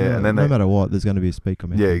 Yeah. And then no matter what, there's going to be a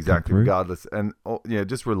Speedcomp. Yeah, exactly. Regardless. And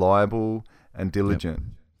just reliable and diligent. Yep.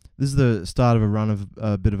 This is the start of a run of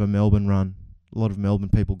a bit of a Melbourne run. A lot of Melbourne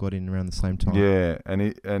people got in around the same time. Yeah,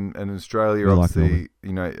 and Australia, obviously,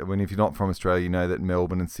 you know, if you're not from Australia, you know that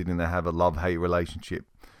Melbourne and Sydney, they have a love-hate relationship.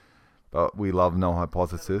 But we love Null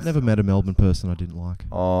Hypothesis. Never met a Melbourne person I didn't like.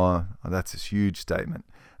 Oh, that's a huge statement.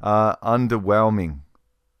 Underwhelming.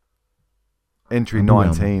 Entry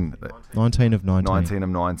 19. 19 of 19. 19 of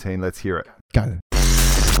 19. Let's hear it. Go.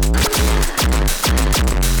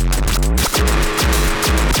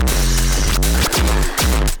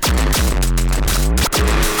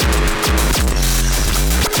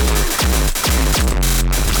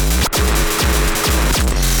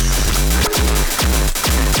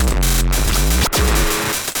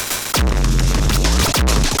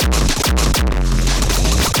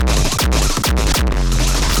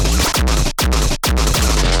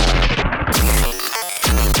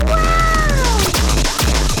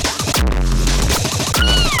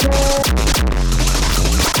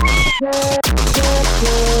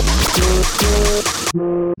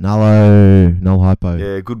 Null Hypo.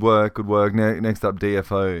 Yeah, good work. Next up,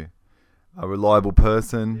 DFO, a reliable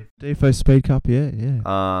person. DFO Speed Cup, yeah.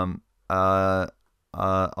 I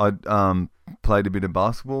played a bit of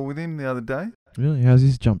basketball with him the other day. Really? How's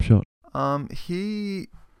his jump shot? He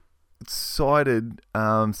cited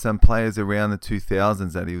some players around the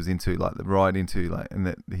 2000s that he was into, and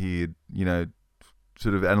that he had, you know,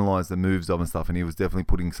 sort of analysed the moves of and stuff, and he was definitely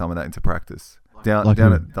putting some of that into practice down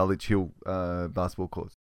at Dulwich Hill basketball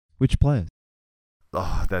courts. Which players?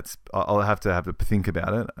 I'll have to think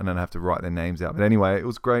about it, and then I have to write their names out. But anyway, it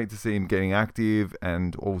was great to see him getting active,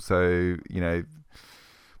 and also,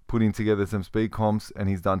 putting together some speed comps, and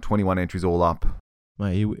he's done 21 entries all up.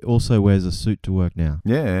 Mate, he also wears a suit to work now.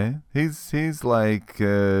 Yeah, he's like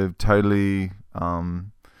totally,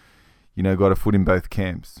 got a foot in both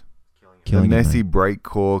camps. Killing the it, messy mate.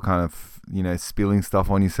 breakcore kind of, spilling stuff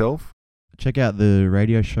on yourself. Check out the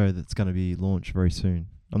radio show that's going to be launched very soon.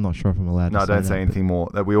 I'm not sure if I'm allowed to say that. No, don't say anything more.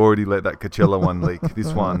 That we already let that Coachella one leak.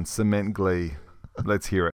 This one, Cement Glee. Let's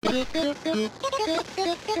hear it.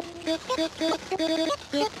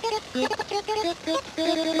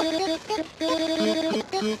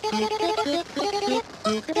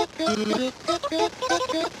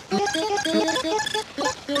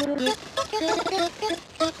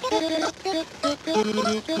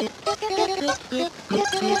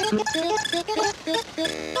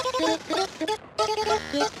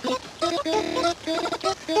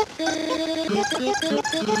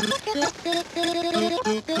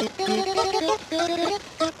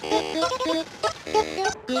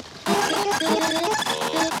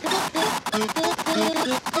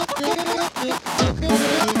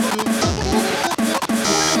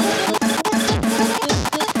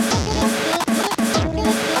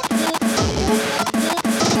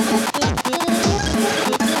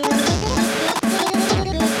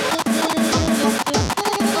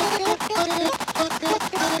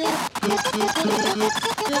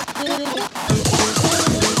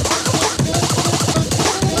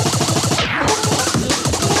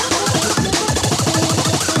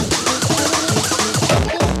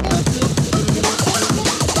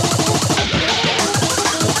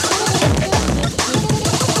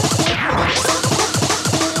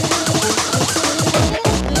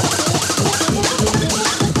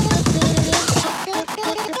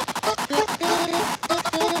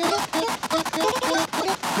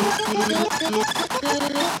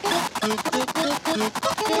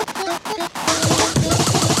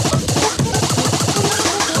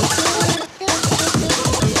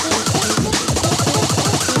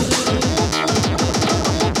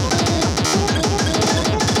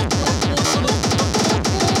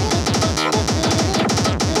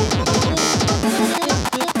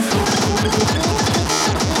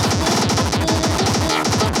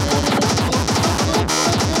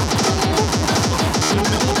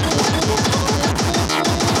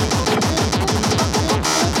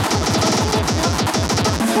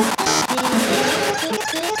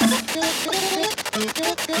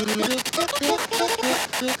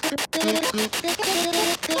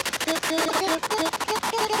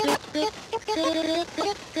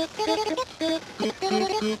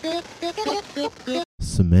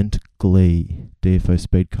 Cement Glee, DFO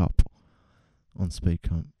Speed Cup on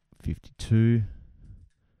Speedcomp 52.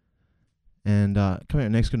 And coming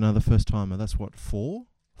up next, got another first timer. That's what, four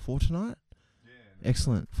tonight?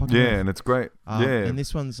 Excellent. Fucking Yeah, hell. and it's great. And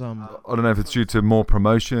this one's I don't know if it's due to more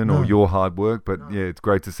promotion or No. your hard work, but yeah, it's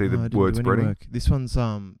great to see No, I the didn't word do any spreading. work. This one's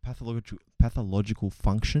pathological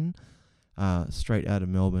function, straight out of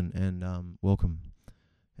Melbourne, and welcome.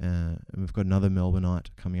 And we've got another Melbourneite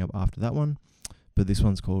coming up after that one, but this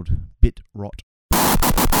one's called Bit Rot.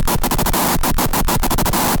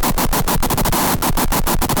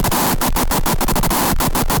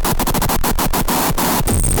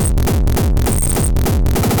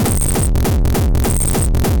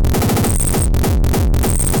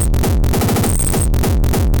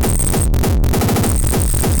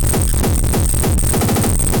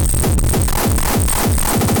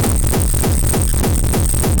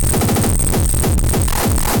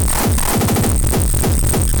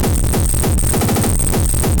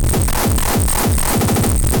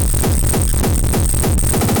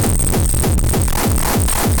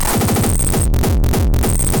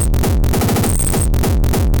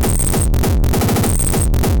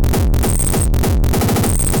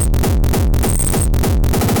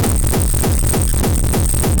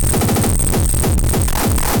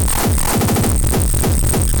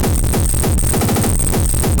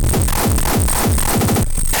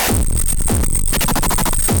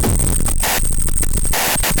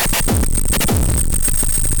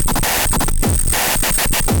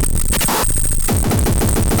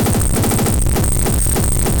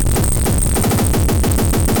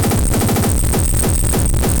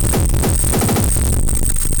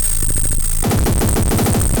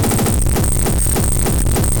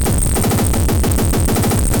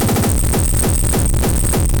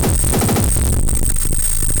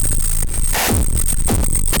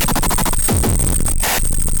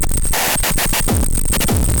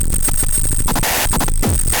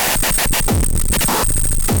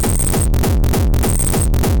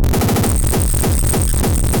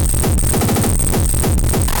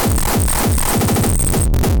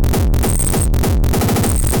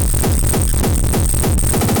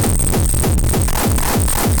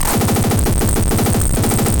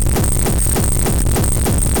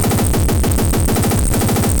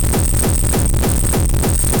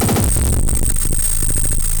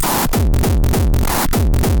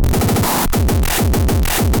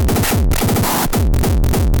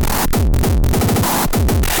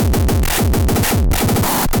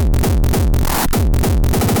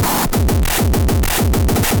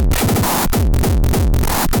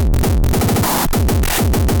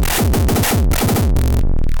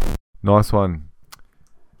 Nice one.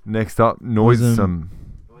 Next up, Noisome.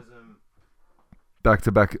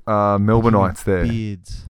 Back-to-back Melbourneites there.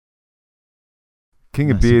 Beards.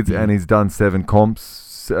 King of Massive Beards, beard. and he's done 7 comps,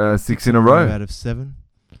 6 in a row. Out of 7.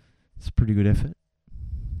 It's a pretty good effort.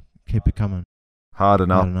 Keep it coming.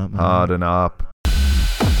 Harden up, man. harden up.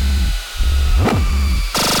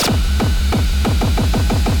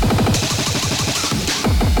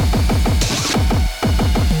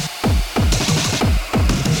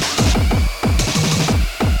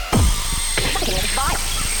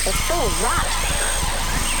 It's full of rot.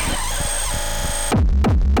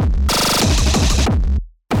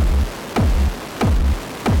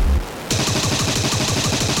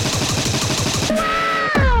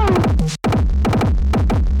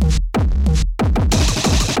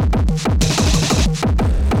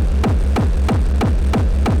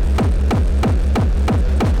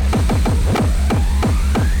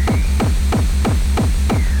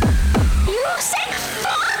 You sick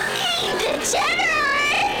fucking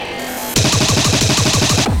degenerate!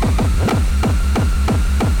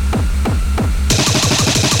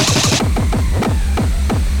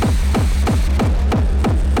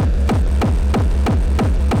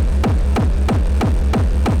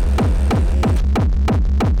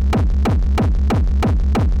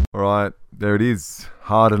 All right, there it is.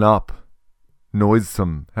 Harden up.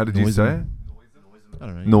 Noisome. How did you say it? I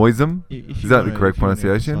don't know. Noisome? If Is that the wanna- correct if you wanna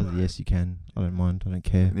pronunciation? emphasise it, yes, you can. I don't mind. I don't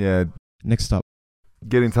care. Yeah. Next up.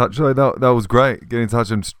 Get in touch. Oh, that was great. Get in touch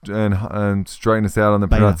and straighten us out on the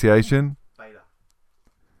Beta. pronunciation.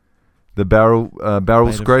 The barrel Beta from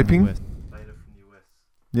the scraping. West.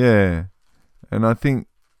 Yeah, and I think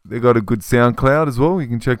they got a good SoundCloud as well. You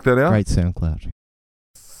can check that out. Great SoundCloud.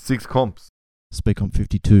 6 comps. Speedcomp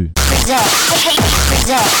 52. Brazil, I hate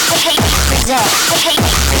Brazil, I hate Brazil, I hate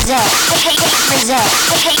Brazil, I hate Brazil, I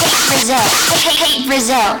hate Brazil, I hate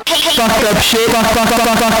Brazil, I hate fucked up shit,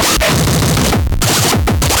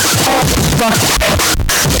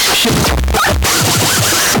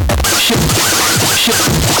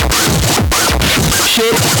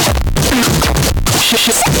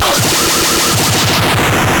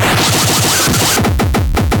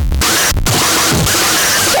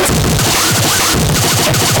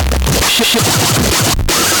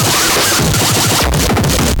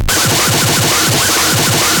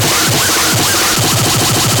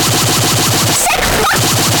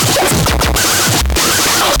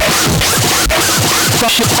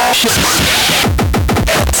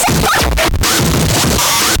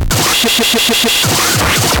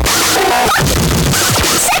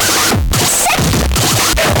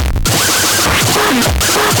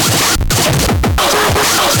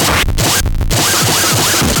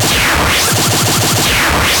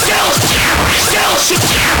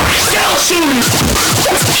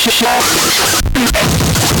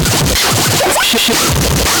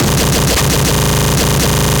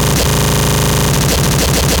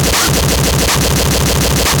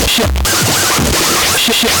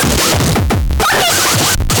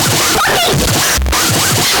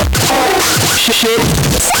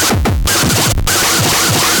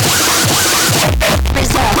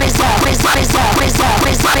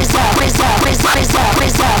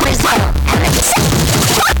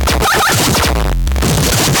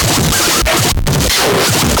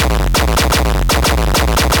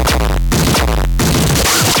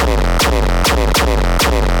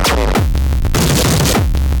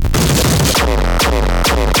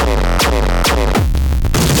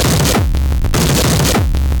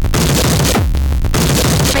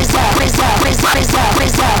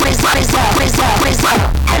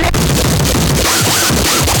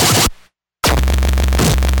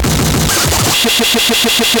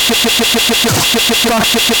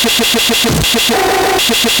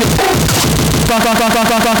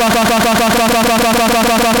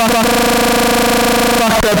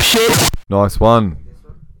 Nice one.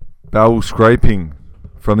 Barrel scraping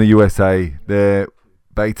from the USA. They're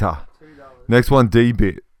beta. Next one,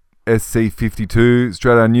 D-Bit. SC52.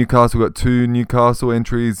 Straight out of Newcastle. We've got 2 Newcastle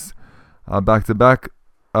entries back to back.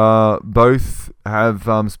 Both have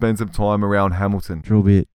spent some time around Hamilton. Drill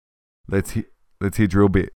bit. Let's hear Drill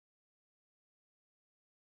Bit.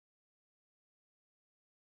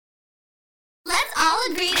 Let's all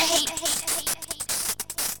agree to hate.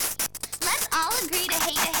 Let's all agree to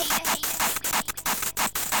hate.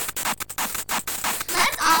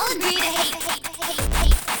 Let's all agree to hate.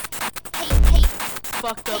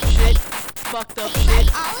 Fucked up shit. Fucked up shit.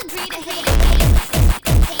 Let's all agree to hate.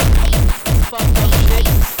 Fucked up shit.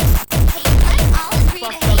 Let's all agree to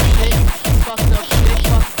Fucked up hate. shit. Fucked up shit.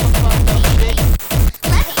 Fucked up shit.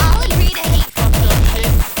 Let's all agree to hate. Fucked up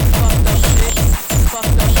shit. Fucked up shit.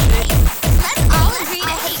 Fucked up shit.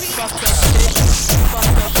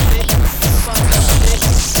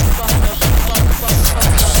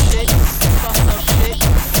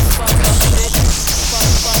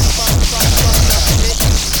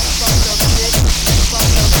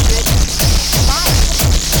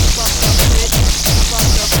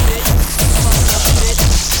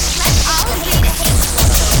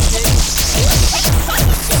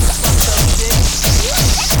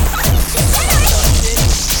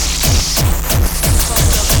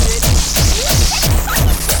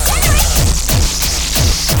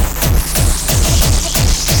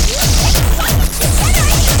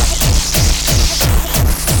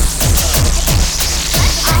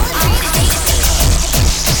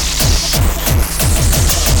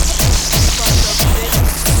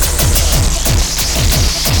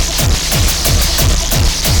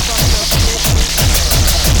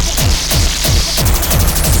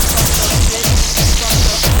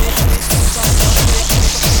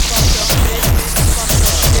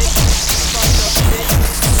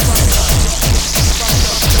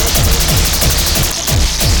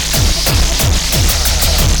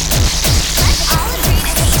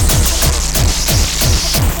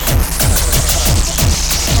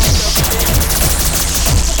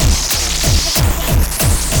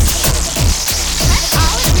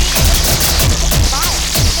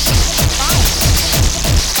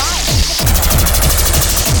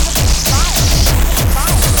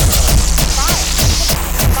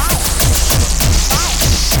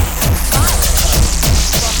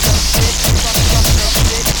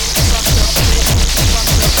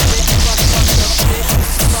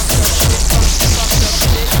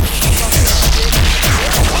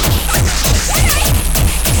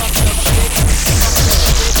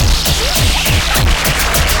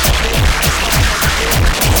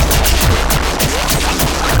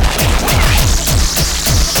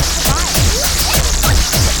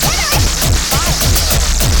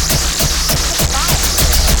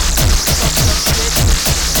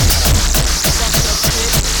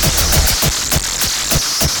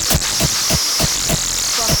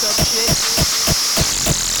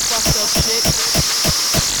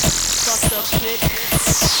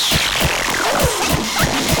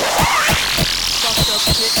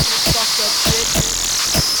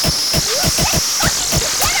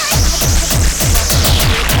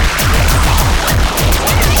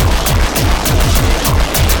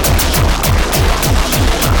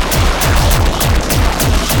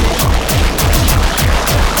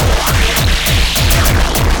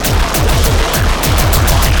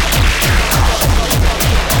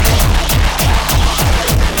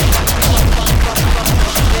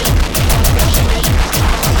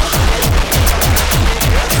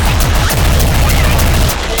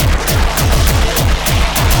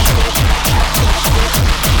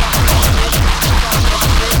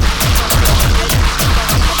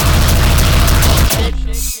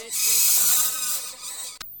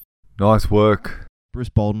 Nice work. Bruce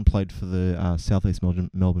Bolden played for the Southeast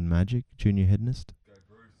Melbourne Magic, junior hedonist,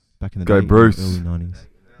 back in the Go day, Bruce. early 90s.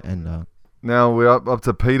 And Now we're up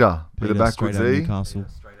to Peter with a Peter, backwards straight out of E. Newcastle,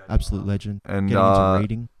 absolute legend. And Getting into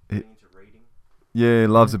reading. Yeah,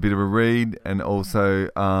 loves a bit of a read, and also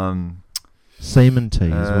Seaman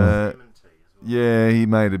Tea as well. Yeah, he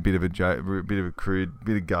made a bit of a joke, a bit of a crude,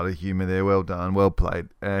 bit of gutter humour there. Well done, well played.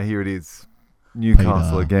 Here it is,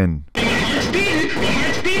 Newcastle Peter. again.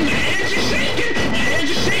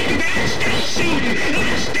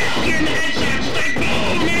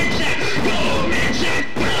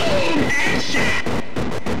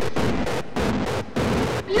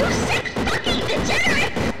 You sick fucking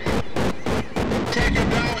degenerate! Take it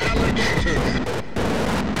down, alligator!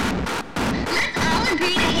 Let's all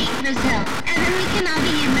agree to hate Brazil, and then we can all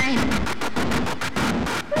be united.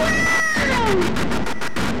 Wow!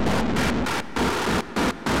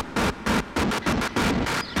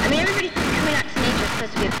 I mean, everybody says coming out to nature is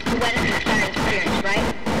supposed to be a poetic, inspiring experience, right?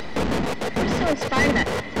 What's so inspiring about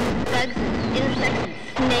bugs and insects and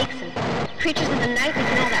snakes and creatures of the night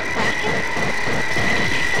making all that racket?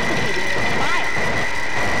 Suffocating your fire.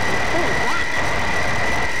 Holy rock.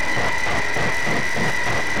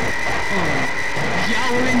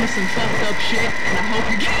 Y'all were into some fucked up shit, and I hope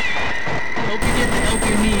you get the help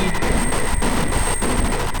you need.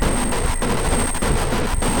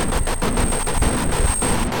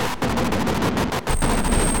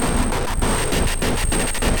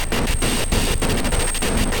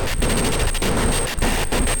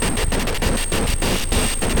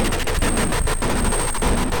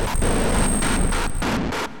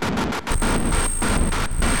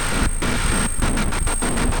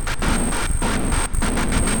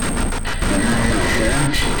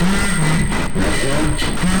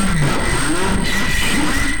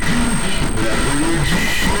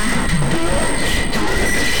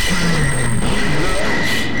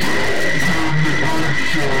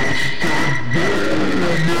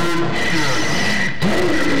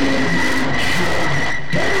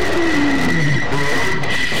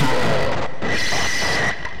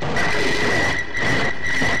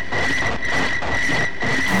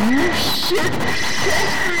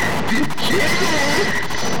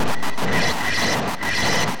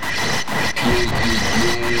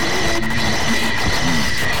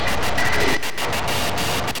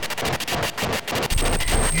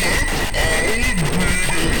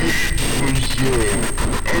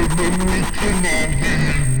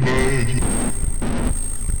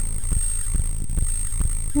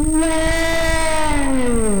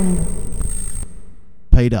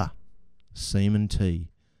 Peter, Seaman Tea.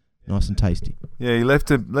 Nice and tasty. Yeah, he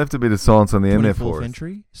left a bit of silence on the end there 24th for us.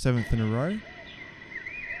 entry, 7th in a row.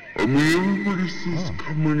 I mean, everybody says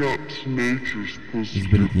coming out to nature is supposed He's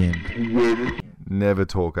to been at be the end. poetic. Never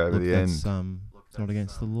talk over Look, the end. that's, it's not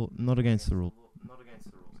against the law. Not against the rule.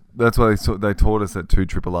 That's why they taught us at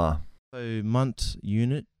 2RRR. So Munt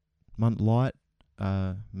unit, Munt light,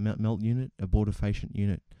 melt unit, abortifacient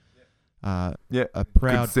unit. Yeah, a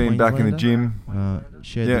proud good to see him back in the Queenslander, gym.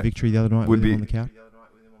 Shared Yeah, the victory the other night would with him be- on the couch.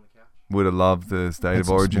 Would have loved the State Had of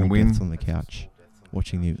some Origin small win. deaths on the couch,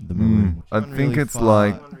 watching the maroon. I Gone think really it's far.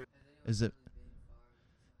 like Is that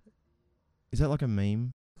like a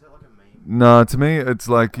meme? no. To me, it's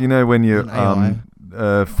like when you An AI?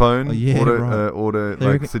 phone Oh, yeah, right. order There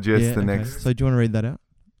like we go. suggests Yeah, the okay. next. So do you want to read that out?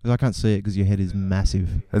 Because I can't see it because your head is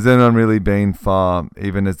massive. Has anyone really been far?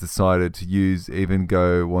 Even has decided to use, even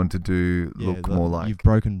go want to do, look more like. You've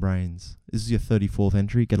broken brains. This is your 34th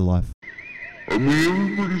entry. Get a life. I mean,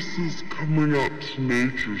 everybody says coming out to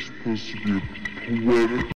nature is supposed to be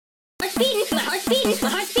poetic. My heart's beating, my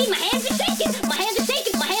heart's beating, my hands are shaking, my hands are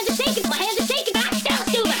shaking, my hands are shaking, my hands are shaking, back down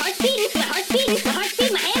too, my heart's beating, my heart's beating, my heart's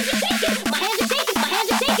beating, my hands are shaking, my hands are shaking, my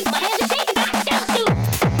hands are shaking, my hands are shaking, back down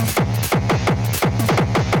too.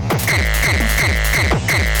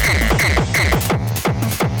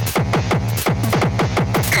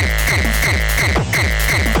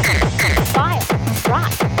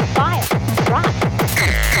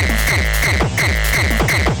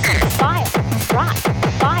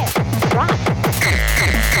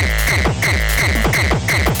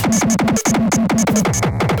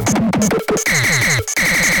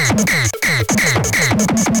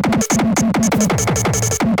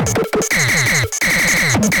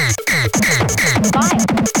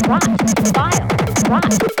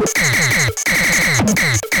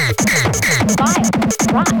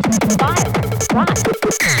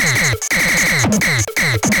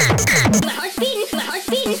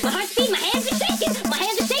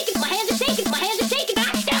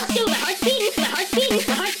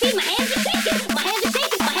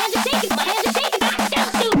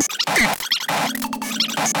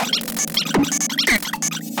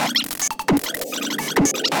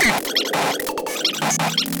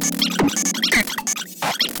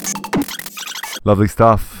 Lovely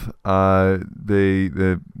stuff.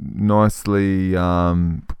 The nicely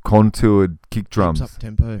contoured kick drums. Keeps up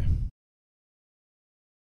tempo.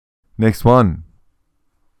 Next one.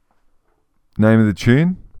 Name of the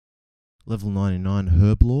tune? Level 99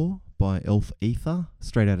 Herb Law by Elf Ether,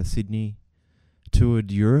 straight out of Sydney.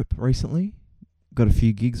 Toured Europe recently. Got a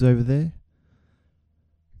few gigs over there.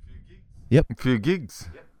 Yep. A few gigs.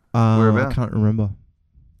 I can't remember.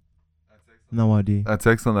 No idea. That's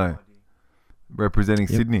excellent though. Representing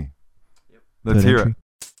Yep. Sydney. Let's Third hear entry. it.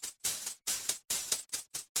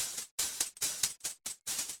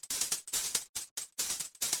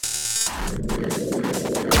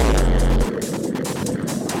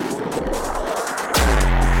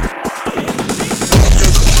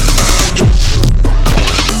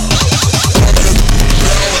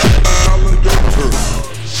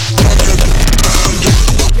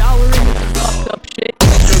 Y'all are into fucked up shit.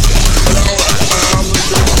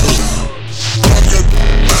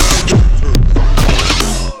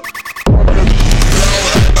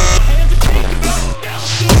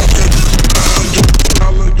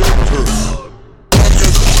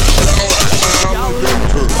 Y'all are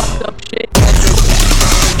into fucked up shit.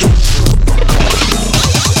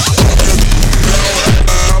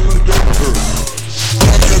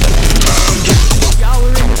 Y'all are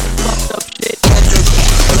into fucked up shit.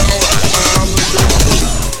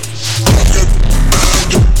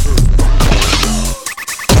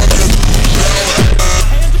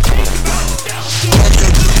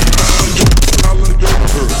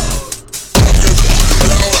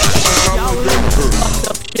 Y'all are into fucked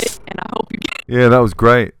up shit, and I hope you get. Yeah, that was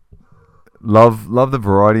great. Love the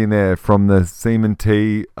variety in there, from the Seaman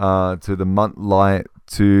Tea to the Munt Light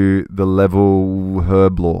to the Level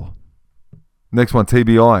Herb Law. Next one,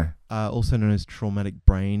 TBI. Also known as traumatic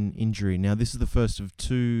brain injury. Now, this is the first of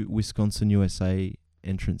 2 Wisconsin, USA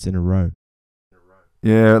entrants in a row.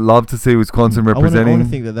 Yeah, love to see Wisconsin I representing want to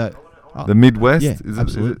think that the Midwest. Yeah, Is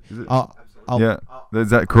absolutely. It, I'll- yeah, is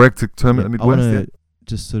that correct to term it yeah, the I want Midwest? to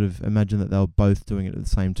just sort of imagine that they were both doing it at the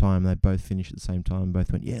same time. They both finished at the same time.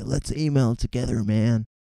 Both went, yeah, let's email together, man.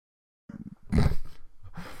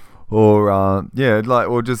 Or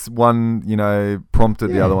or just one, prompted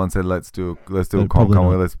the Yeah. other one, said let's do a But probably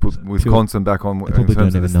Concon, not. let's put Wisconsin back on They in probably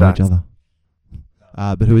terms don't of the even know each stats.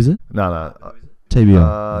 other. But who is it? No,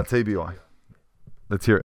 TBI. TBI. Let's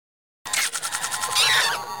hear it.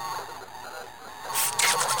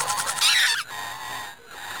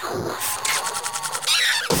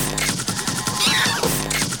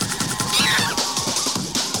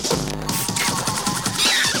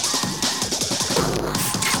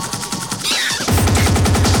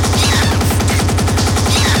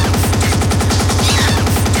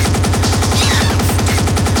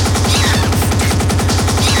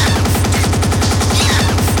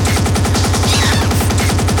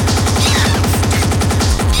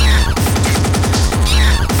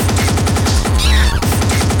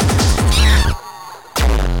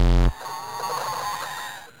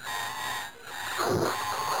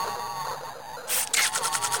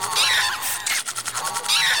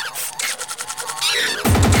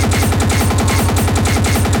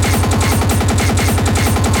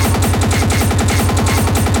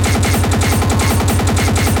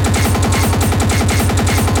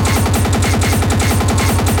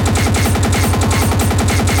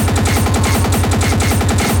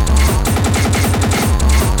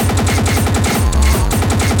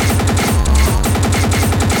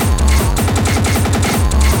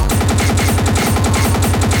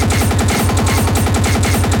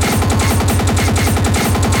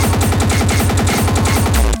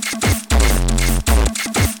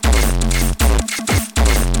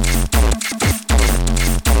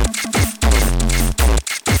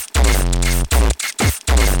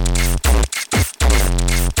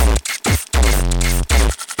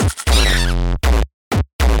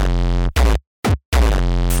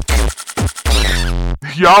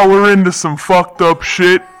 Y'all are into some fucked up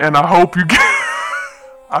shit, and I hope you get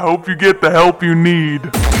I hope you get the help you need.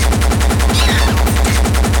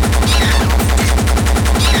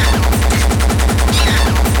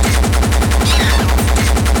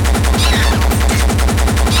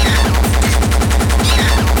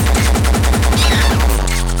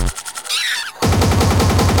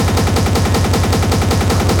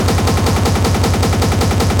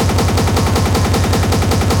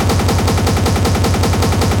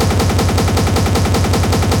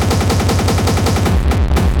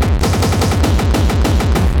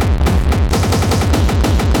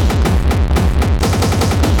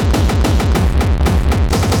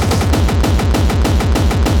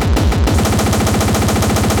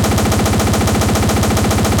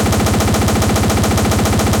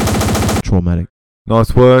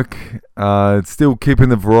 Nice work. It's still keeping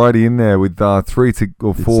the variety in there with 4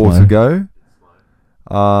 slow. to go.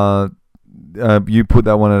 You put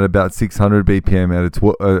that one at about 600 BPM at its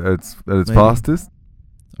Maybe. fastest.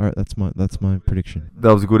 All right, that's my prediction.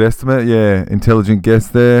 That was a good estimate. Yeah, intelligent guess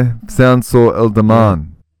there. Sound saw El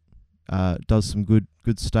Daman. Does some good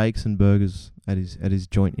steaks and burgers at his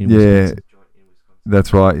joint in Yeah, Wisconsin.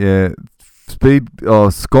 that's right. Yeah,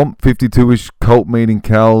 Scomp 52ish cult meeting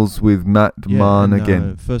cows with Matt Daman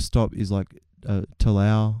again. First stop is like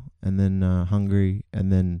Talau, and then Hungary,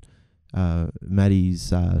 and then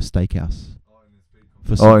Maddie's Steakhouse.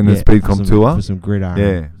 In the Speedcomp tour? For some gridiron.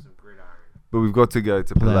 Yeah. But we've got to go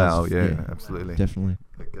to Palau. Palau's, Yeah, absolutely. Definitely.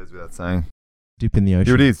 That goes without saying. Dip in the ocean.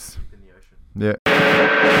 Here it is. Yeah.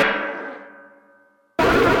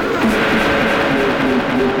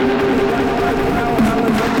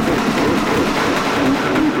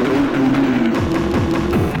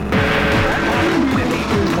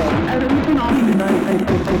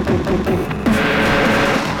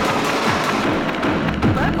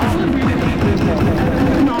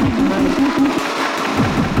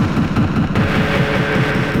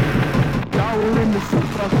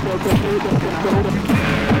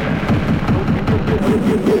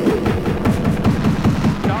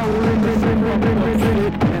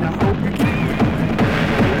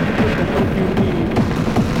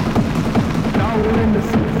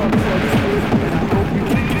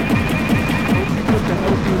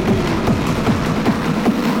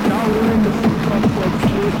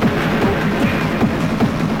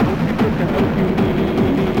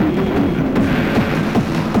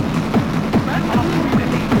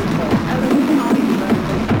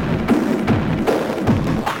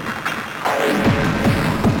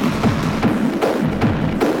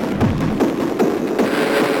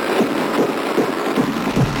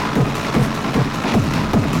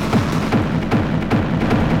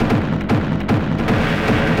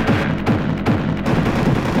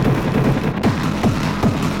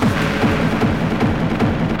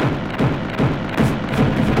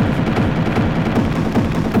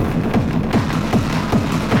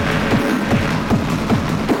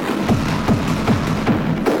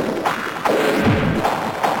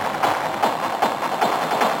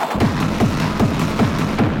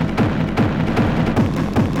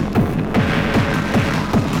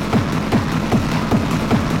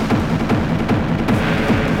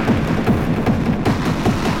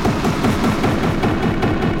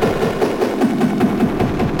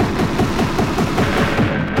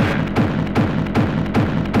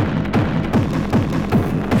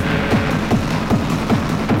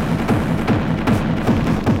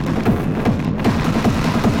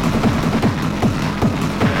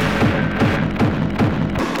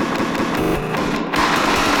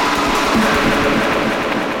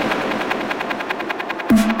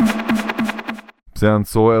 Sound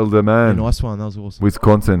Soil Demand. Yeah, nice one. That was awesome.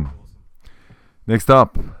 Wisconsin. Next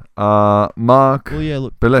up, Mark. Well, yeah,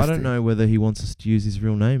 look, Belesti. I don't know whether he wants us to use his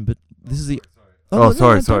real name, but this is the...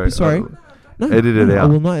 Sorry. Don't be sorry. Edit it I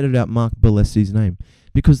out. will not edit out Mark Belesti's name,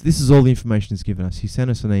 because this is all the information he's given us. He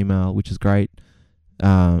sent us an email, which is great,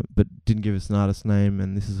 but didn't give us an artist name,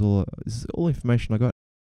 and this is all information I got.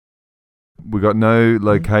 We got no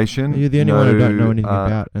location. You're the only one I don't know anything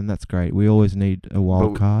about, and that's great. We always need a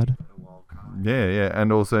wild card. Yeah,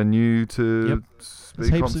 and also new to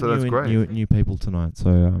Speedcomp, so that's great. New people tonight.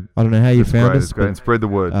 So I don't know how you found us. It's great. And spread the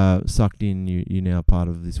word. Sucked in. You're now part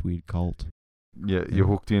of this weird cult. Yeah, you're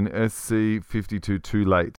hooked in. SC52 too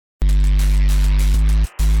late.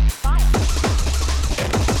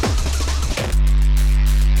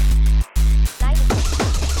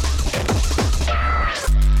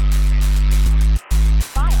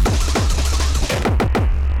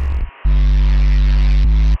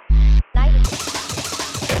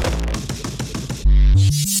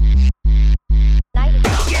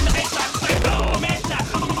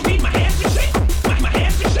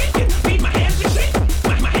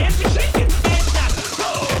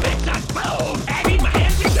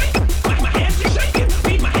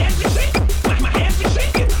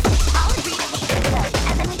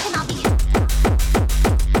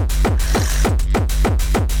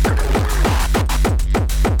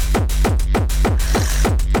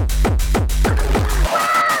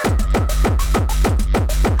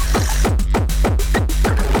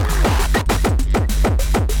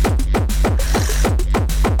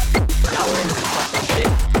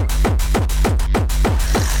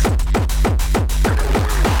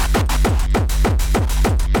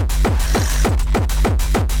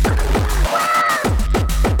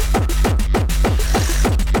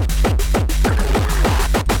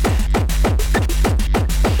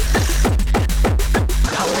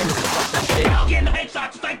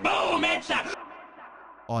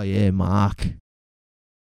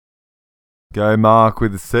 Go Mark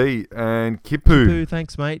with a C. And Kipu. Kipu,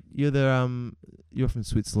 thanks, mate. You're from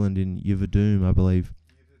Switzerland in Yverdum, I believe.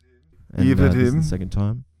 And, this is the second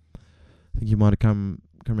time. I think you might have come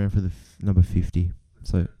around for the number 50.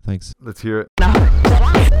 So thanks. Let's hear it.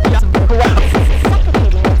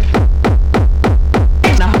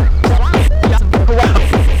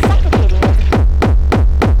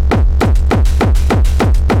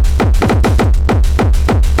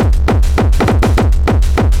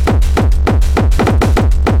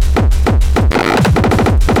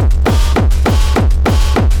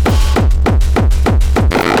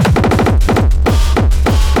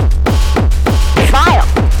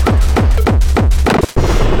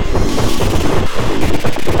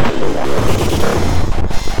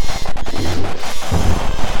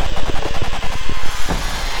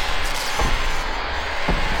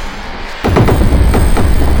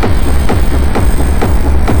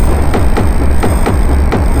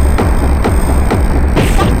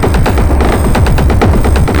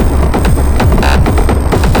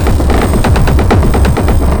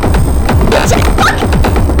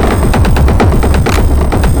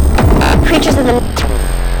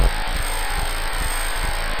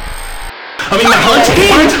 I mean, my heart's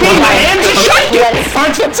beating, my hands are shaking.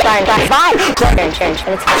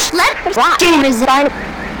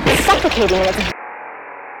 It's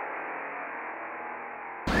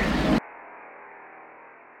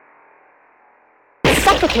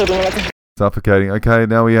suffocating. Suffocating. Okay,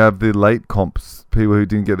 now we have the late comps. People who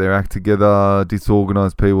didn't get their act together,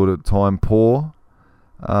 disorganised people at time poor.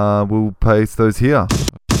 We'll paste those here.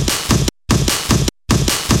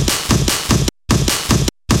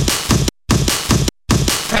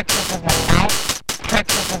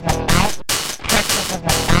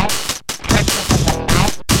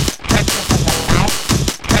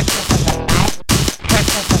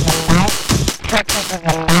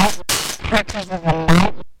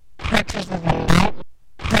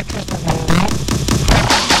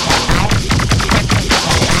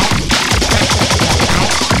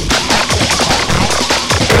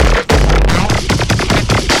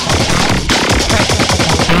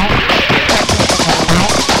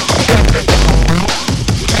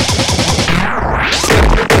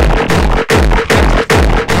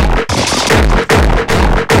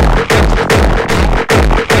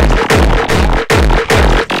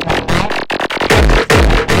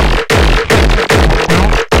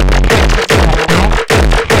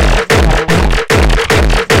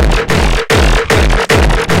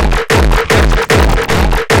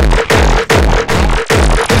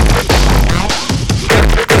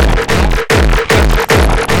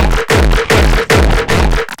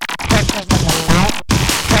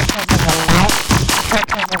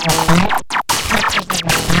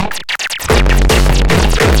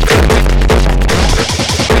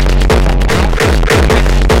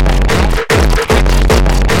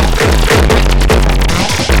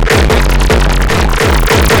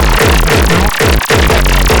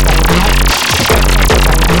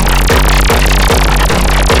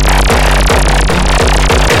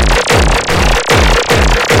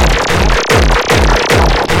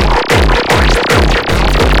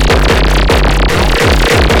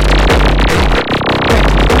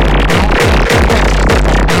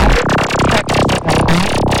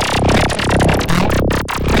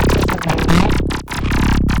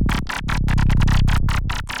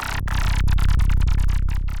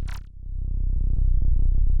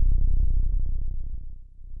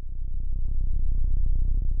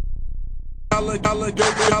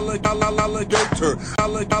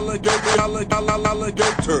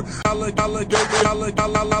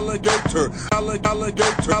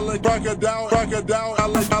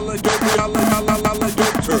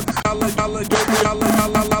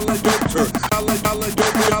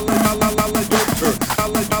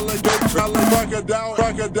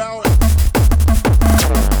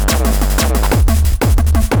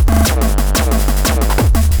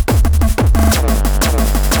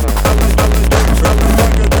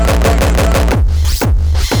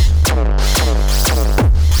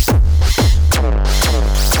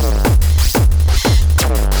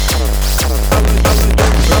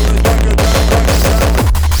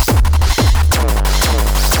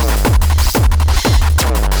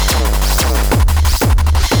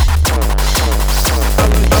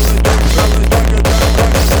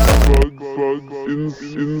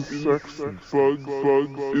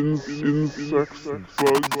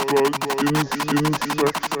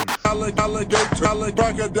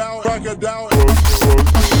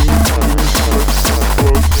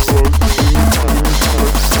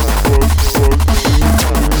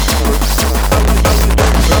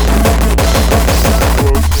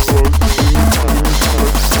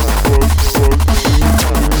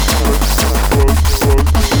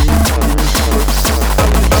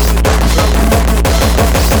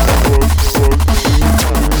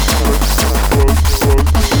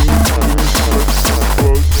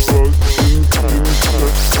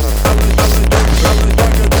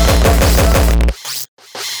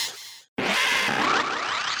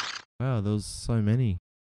 was so many.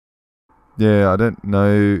 Yeah, I don't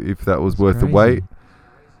know if that was It's worth the crazy. wait.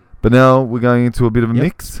 But now we're going into a bit of a Yep.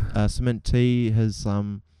 mix. Cement Tea has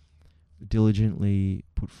diligently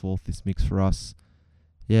put forth this mix for us.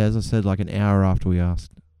 Yeah, as I said, like an hour after we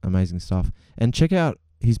asked. Amazing stuff. And check out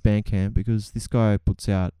his Bandcamp, because this guy puts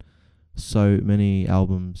out so many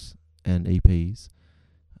albums and EPs,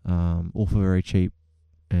 all for very cheap.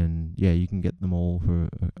 And yeah, you can get them all for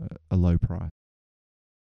a low price.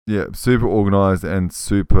 Yeah, super organized and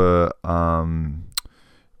super,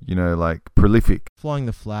 like prolific. Flying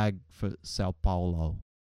the flag for Sao Paulo.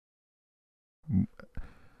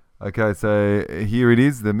 Okay, so here it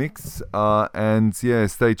is, the mix. And yeah,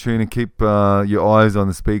 stay tuned and keep your eyes on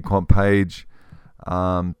the Speedcomp page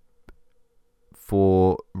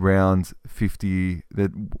for round 50,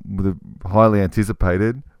 the highly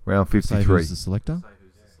anticipated round Say 53. who's the selector?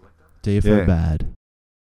 DFO Yeah. Bad.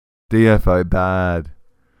 DFO Bad.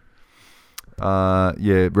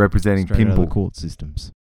 Representing Straight out of the Pinball. court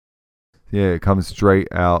systems. Yeah, it comes straight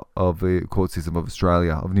out of the court system of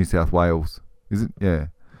Australia, of New South Wales. Is it? Yeah.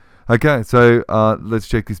 Okay, so let's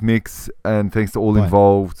check this mix, and thanks to all Bye.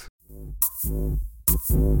 involved.